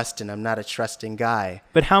of trust, and I'm not a trusting guy.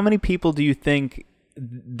 But how many people do you think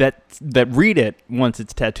that read it once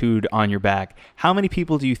it's tattooed on your back? How many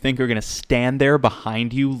people do you think are going to stand there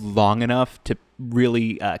behind you long enough to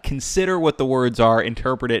really consider what the words are,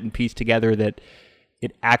 interpret it, and piece together that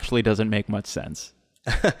it actually doesn't make much sense?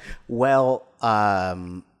 Well,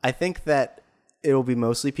 I think that it'll be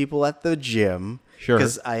mostly people at the gym. Sure.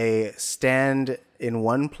 Because I stand in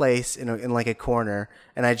one place in like a corner,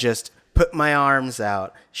 and I just put my arms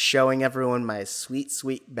out, showing everyone my sweet,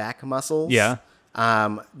 sweet back muscles. Yeah.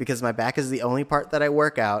 Because my back is the only part that I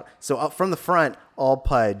work out. So up from the front, all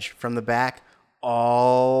pudge. From the back,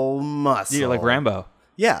 all muscle. You're like Rambo.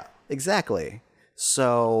 Yeah, exactly.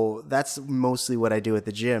 So that's mostly what I do at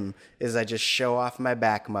the gym, is I just show off my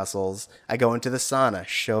back muscles. I go into the sauna,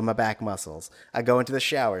 show my back muscles. I go into the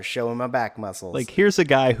shower, show my back muscles. Like, here's a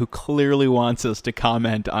guy who clearly wants us to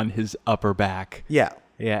comment on his upper back. Yeah.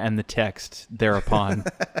 Yeah, and the text thereupon.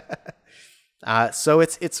 So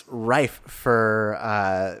it's rife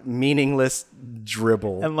for meaningless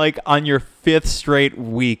dribble. And like on your 5th straight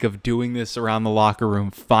week of doing this around the locker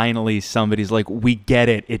room, finally somebody's like, we get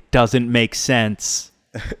it. It doesn't make sense.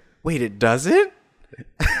 Wait, it doesn't?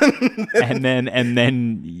 and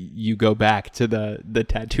then you go back to the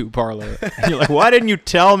tattoo parlor. And you're like, why didn't you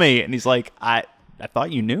tell me? And he's like, I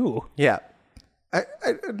thought you knew. Yeah.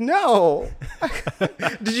 No.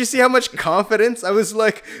 Did you see how much confidence I was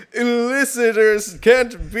like? Listeners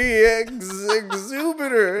can't be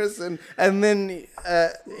exubitors, and then.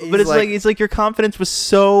 But it's like your confidence was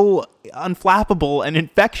so unflappable and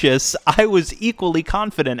infectious. I was equally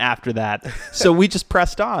confident after that, so we just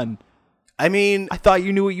pressed on. I mean, I thought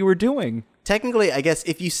you knew what you were doing. technically, I guess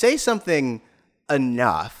if you say something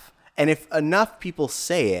enough, and if enough people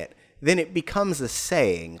say it, then it becomes a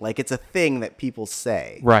saying. Like, it's a thing that people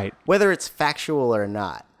say. Right. Whether it's factual or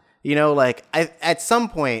not. You know, like, at some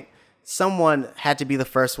point, someone had to be the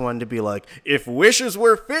first one to be like, if wishes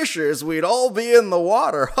were fishes, we'd all be in the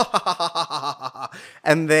water.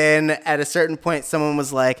 And then at a certain point, someone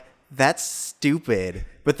was like, that's stupid.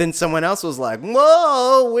 But then someone else was like,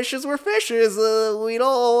 whoa, wishes were fishes, we'd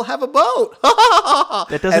all have a boat.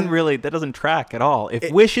 That doesn't track at all.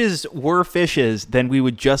 If wishes were fishes, then we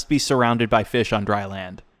would just be surrounded by fish on dry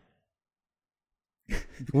land.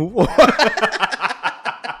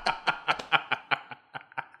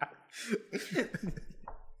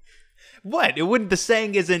 What? It wouldn't. The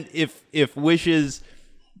saying isn't if wishes.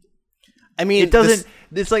 I mean, it doesn't.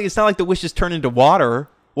 It's not like the wishes turn into water.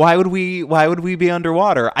 Why would we be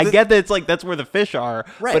underwater? I get that it's like that's where the fish are,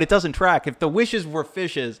 right. But it doesn't track. If the wishes were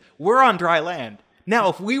fishes, we're on dry land. Now,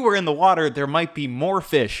 if we were in the water, there might be more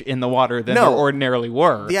fish in the water than there ordinarily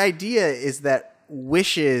were. The idea is that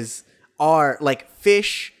wishes are like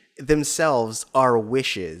fish themselves are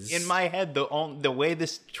wishes. In my head, the way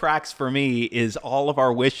this tracks for me is all of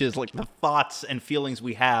our wishes, like the thoughts and feelings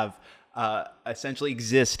we have, essentially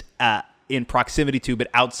exist in proximity to, but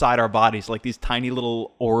outside our bodies, like these tiny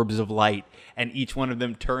little orbs of light, and each one of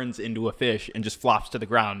them turns into a fish and just flops to the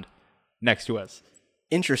ground next to us.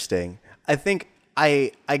 Interesting. I think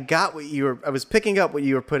I got what you were. I was picking up what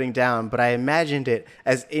you were putting down, but I imagined it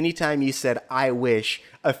as anytime you said "I wish,"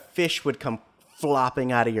 a fish would come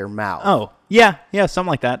flopping out of your mouth. Oh, yeah, something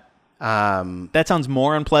like that. That sounds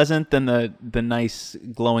more unpleasant than the nice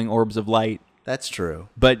glowing orbs of light. That's true.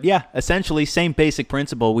 But yeah, essentially same basic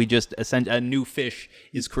principle. We just a new fish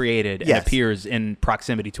is created and appears in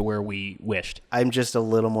proximity to where we wished. I'm just a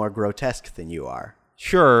little more grotesque than you are.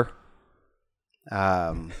 Sure.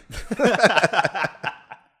 I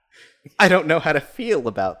don't know how to feel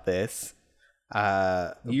about this.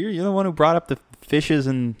 You're the one who brought up the fishes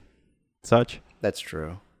and such. That's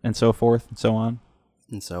true. And so forth and so on.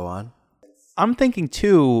 And so on. I'm thinking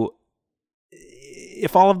too,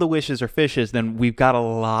 if all of the wishes are fishes, then we've got a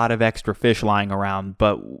lot of extra fish lying around.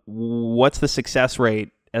 But what's the success rate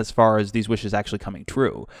as far as these wishes actually coming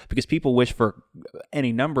true? Because people wish for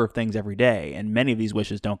any number of things every day, and many of these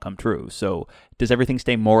wishes don't come true. So does everything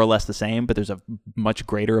stay more or less the same, but there's a much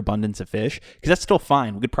greater abundance of fish? Because that's still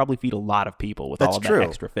fine. We could probably feed a lot of people with all of that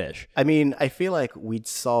extra fish. I mean, I feel like we'd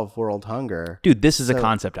solve world hunger. Dude, this is a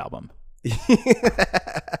concept album.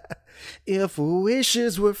 If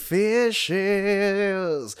wishes were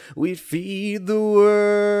fishes, we'd feed the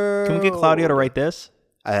world. Can we get Claudio to write this?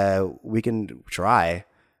 We can try.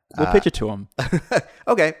 We'll pitch it to him.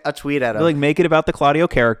 Okay, I'll tweet at him. Like, make it about the Claudio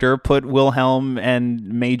character. Put Wilhelm and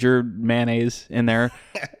Major Mayonnaise in there,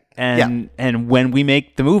 and when we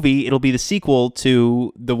make the movie, it'll be the sequel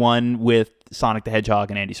to the one with Sonic the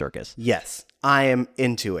Hedgehog and Andy Serkis. Yes, I am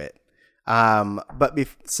into it. But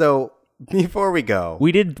before we go,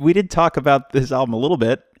 we did talk about this album a little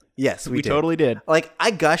bit. Yes, we did. Totally did. Like,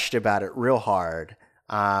 I gushed about it real hard.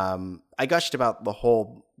 I gushed about the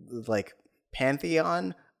whole like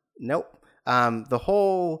pantheon. Nope. The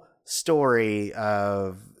whole story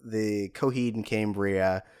of the Coheed and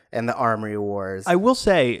Cambria and the Armory Wars. I will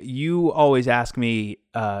say, you always ask me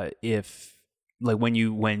if, like,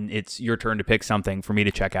 when it's your turn to pick something for me to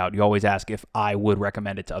check out, you always ask if I would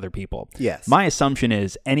recommend it to other people. Yes. My assumption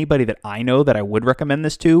is anybody that I know that I would recommend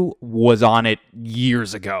this to was on it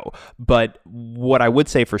years ago. But what I would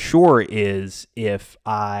say for sure is if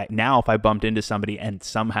I bumped into somebody and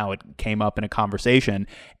somehow it came up in a conversation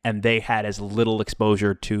and they had as little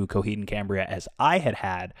exposure to Coheed and Cambria as I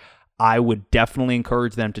had, I would definitely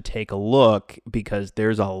encourage them to take a look, because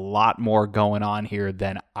there's a lot more going on here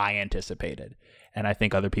than I anticipated. And I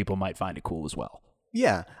think other people might find it cool as well.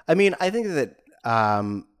 Yeah. I mean, I think that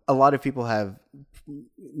a lot of people have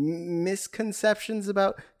misconceptions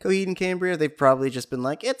about Coheed and Cambria. They've probably just been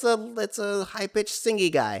like, it's a high-pitched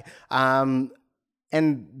singy guy. And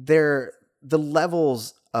the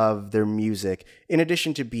levels of their music, in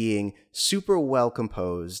addition to being super well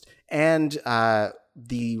composed and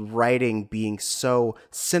the writing being so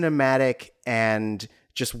cinematic and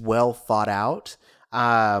just well thought out,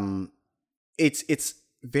 it's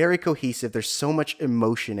very cohesive. There's so much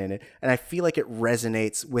emotion in it, and I feel like it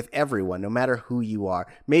resonates with everyone, no matter who you are.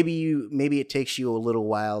 Maybe it takes you a little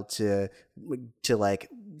while to like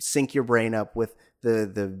sync your brain up with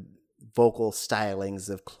the vocal stylings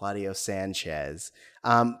of Claudio Sanchez.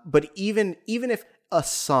 But even if a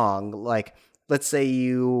song, like, let's say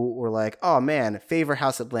you were like, oh man, Favor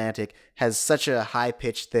House Atlantic has such a high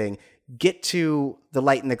pitched thing. Get to The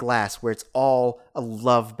Light in the Glass, where it's all a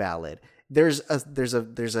love ballad. There's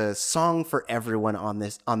a song for everyone on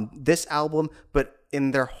this album, but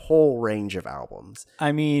in their whole range of albums.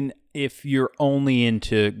 I mean, if you're only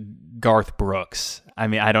into Garth Brooks, I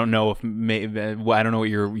mean, I don't know what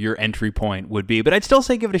your entry point would be, but I'd still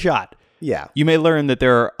say give it a shot. Yeah. You may learn that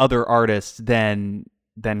there are other artists than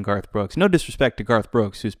Garth Brooks. No disrespect to Garth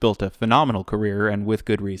Brooks, who's built a phenomenal career and with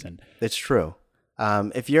good reason. It's true.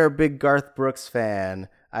 If you're a big Garth Brooks fan,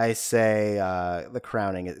 I say the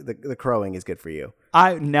Crowing is good for you.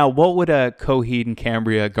 Now, what would a Coheed and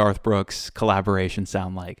Cambria Garth Brooks collaboration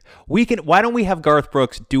sound like? Why don't we have Garth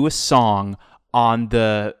Brooks do a song on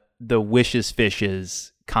the Wishes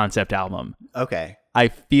Fishes concept album? Okay. I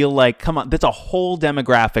feel like, come on, that's a whole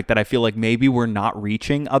demographic that I feel like maybe we're not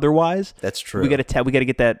reaching otherwise. That's true. We got to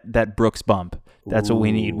get that Brooks bump. That's what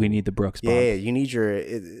we need. We need the Brooks bump. Yeah, you need your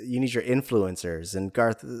influencers, and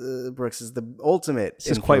Garth Brooks is the ultimate.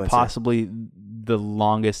 This is quite possibly the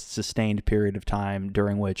longest sustained period of time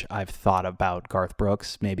during which I've thought about Garth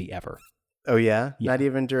Brooks, maybe ever. Oh yeah? Not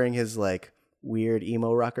even during his like weird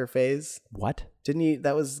emo rocker phase. What? Didn't he?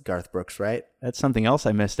 That was Garth Brooks, right? That's something else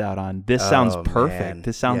I missed out on. This sounds perfect. Man.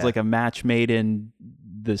 This sounds like a match made in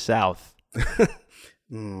the South.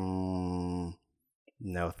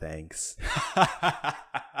 No thanks.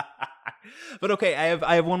 But okay,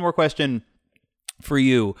 I have one more question for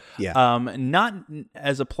you. Yeah. Not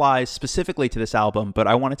as applies specifically to this album, but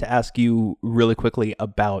I wanted to ask you really quickly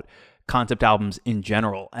about concept albums in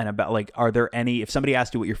general, and about, like, are there any, if somebody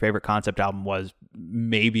asked you what your favorite concept album was,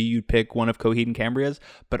 maybe you'd pick one of Coheed and Cambria's,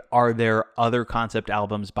 but are there other concept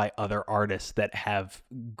albums by other artists that have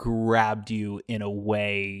grabbed you in a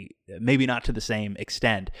way, maybe not to the same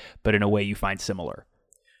extent, but in a way you find similar?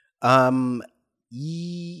 Let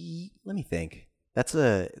me think. That's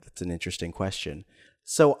an interesting question.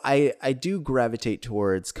 So I do gravitate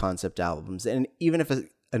towards concept albums, and even if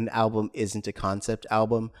an album isn't a concept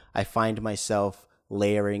album, I find myself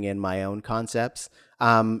layering in my own concepts.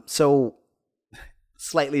 So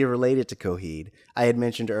slightly related to Coheed, I had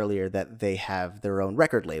mentioned earlier that they have their own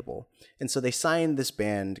record label, and so they signed this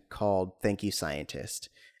band called Thank You Scientist,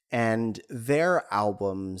 and their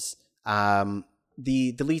albums, the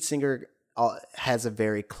lead singer has a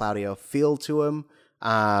very Claudio feel to him.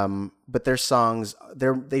 But their songs,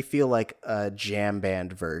 they feel like a jam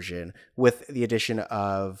band version with the addition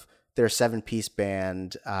of their 7-piece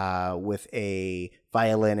band, with a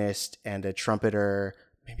violinist and a trumpeter.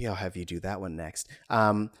 Maybe I'll have you do that one next.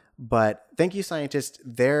 But Thank You Scientist,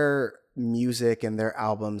 their music and their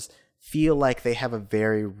albums feel like they have a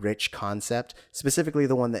very rich concept, specifically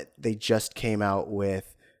the one that they just came out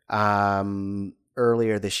with,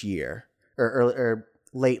 earlier this year or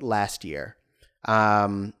late last year.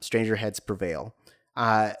 Stranger Heads Prevail.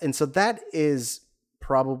 And so that is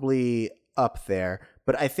probably up there.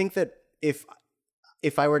 But I think that if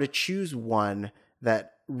I were to choose one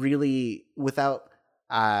that really, without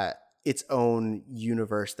its own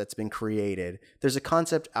universe that's been created, there's a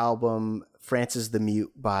concept album, Francis the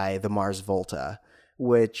Mute by the Mars Volta,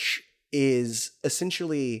 which is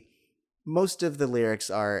essentially, most of the lyrics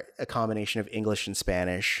are a combination of English and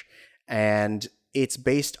Spanish, and it's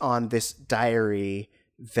based on this diary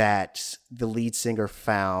that the lead singer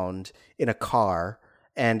found in a car,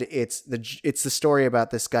 and it's the story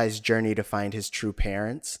about this guy's journey to find his true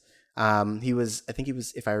parents. He was,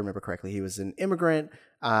 if I remember correctly, he was an immigrant,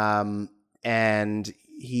 and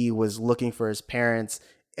he was looking for his parents,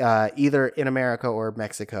 either in America or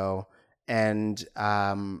Mexico, and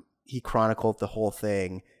he chronicled the whole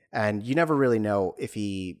thing, and you never really know if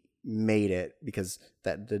he made it because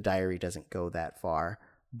that the diary doesn't go that far.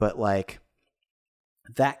 But like,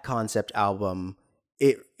 that concept album,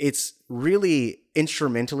 it's really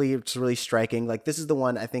instrumentally, it's really striking. Like, this is the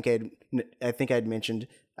one I think I'd mentioned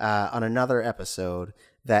on another episode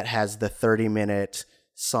that has the 30-minute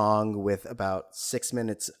song with about 6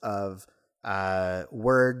 minutes of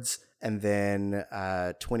words, and then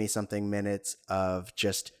 20-something minutes of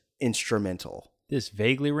just instrumental. This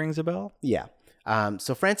vaguely rings a bell. Yeah.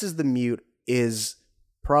 So Francis the Mute is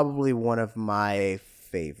probably one of my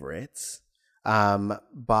favorites,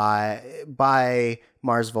 by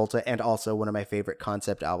Mars Volta, and also one of my favorite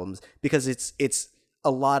concept albums, because it's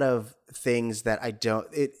a lot of things that I don't.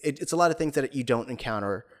 It's a lot of things that you don't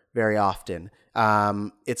encounter very often.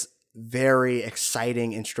 It's very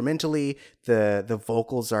exciting instrumentally. The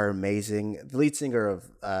vocals are amazing. The lead singer of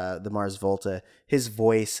the Mars Volta, his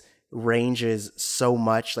voice ranges so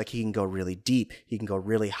much. Like, he can go really deep, he can go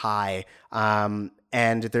really high,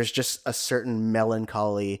 and there's just a certain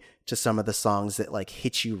melancholy to some of the songs that like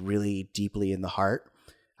hit you really deeply in the heart.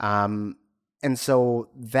 And so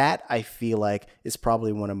that, I feel like, is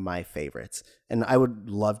probably one of my favorites. And I would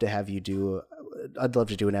love to have you I'd love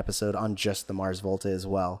to do an episode on just the Mars Volta as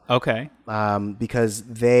well. Okay. Because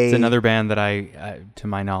It's another band that I, to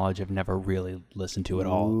my knowledge, have never really listened to at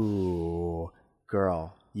all. Ooh,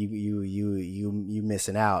 girl, you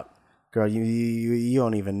missing out. Girl, you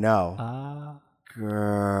don't even know.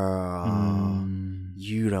 Girl,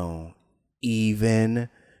 you don't even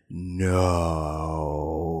know.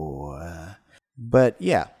 But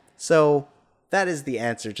yeah, so that is the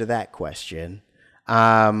answer to that question.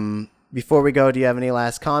 Before we go, do you have any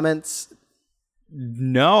last comments?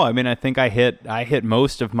 No, I mean, I think I hit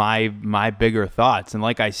most of my bigger thoughts. And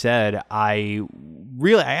like I said, I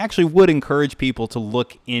actually would encourage people to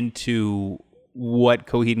look into what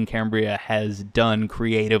Coheed and Cambria has done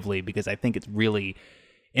creatively, because I think it's really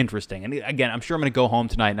interesting. And again, I'm sure I'm going to go home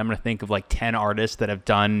tonight and I'm going to think of like 10 artists that have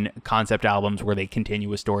done concept albums where they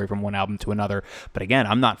continue a story from one album to another. But again,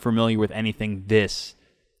 I'm not familiar with anything this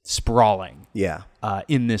sprawling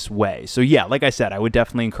in this way. So yeah, like I said, I would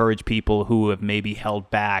definitely encourage people who have maybe held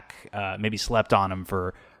back, maybe slept on them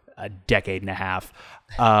for a decade and a half.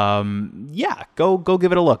 Go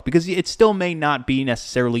give it a look, because it still may not be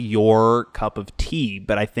necessarily your cup of tea,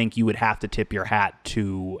 but I think you would have to tip your hat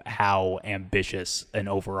to how ambitious an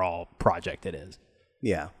overall project it is.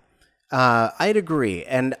 Yeah. I'd agree.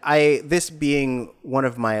 And this being one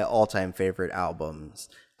of my all-time favorite albums,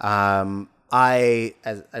 I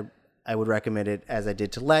would recommend it as I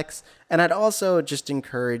did to Lex, and I'd also just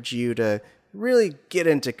encourage you to really get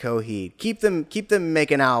into Coheed. Keep them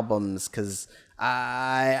making albums, because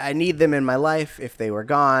I need them in my life. If they were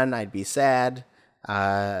gone, I'd be sad.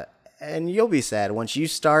 And you'll be sad once you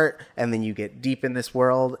start, and then you get deep in this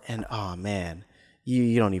world, and oh man,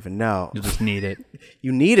 you don't even know. You just need it.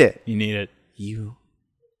 You need it. You need it. You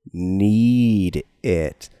need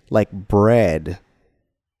it. Like bread.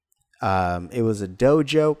 It was a dough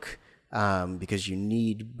joke, because you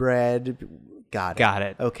need bread. Got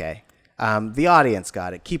it. Okay. The audience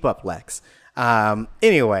got it. Keep up, Lex.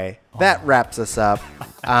 Anyway, that wraps us up.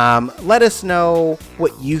 Let us know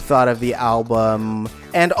what you thought of the album,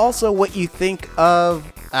 and also what you think of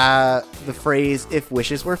the phrase "if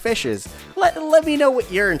wishes were fishes." Let me know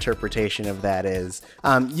what your interpretation of that is.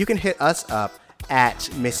 You can hit us up at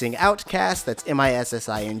Missing Outcast. That's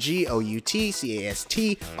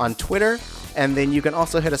MISSINGOUTCAST on Twitter. And then you can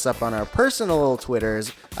also hit us up on our personal Twitters,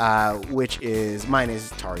 which is, mine is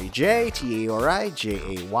Tari J,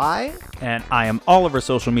 TARIJAY. And I am all over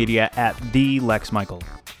social media at the Lex Michael.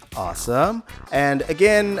 Awesome. And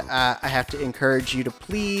again, I have to encourage you to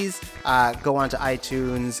please go onto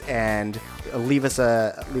iTunes and leave us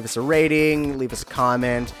a rating, leave us a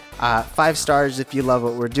comment. 5 stars if you love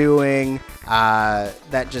what we're doing.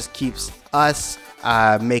 That just keeps us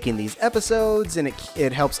making these episodes, and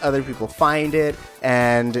it helps other people find it,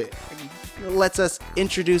 and lets us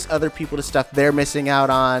introduce other people to stuff they're missing out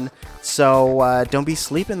on. So don't be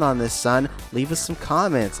sleeping on this, son. Leave us some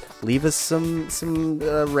comments. Leave us some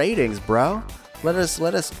ratings, bro. Let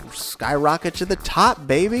us skyrocket to the top,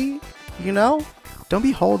 baby. You know, don't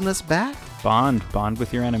be holding us back. Bond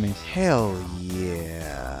with your enemies. Hell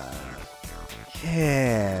yeah.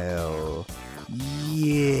 Hell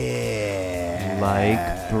yeah.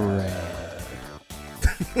 Like bread.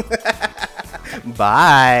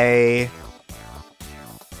 Bye.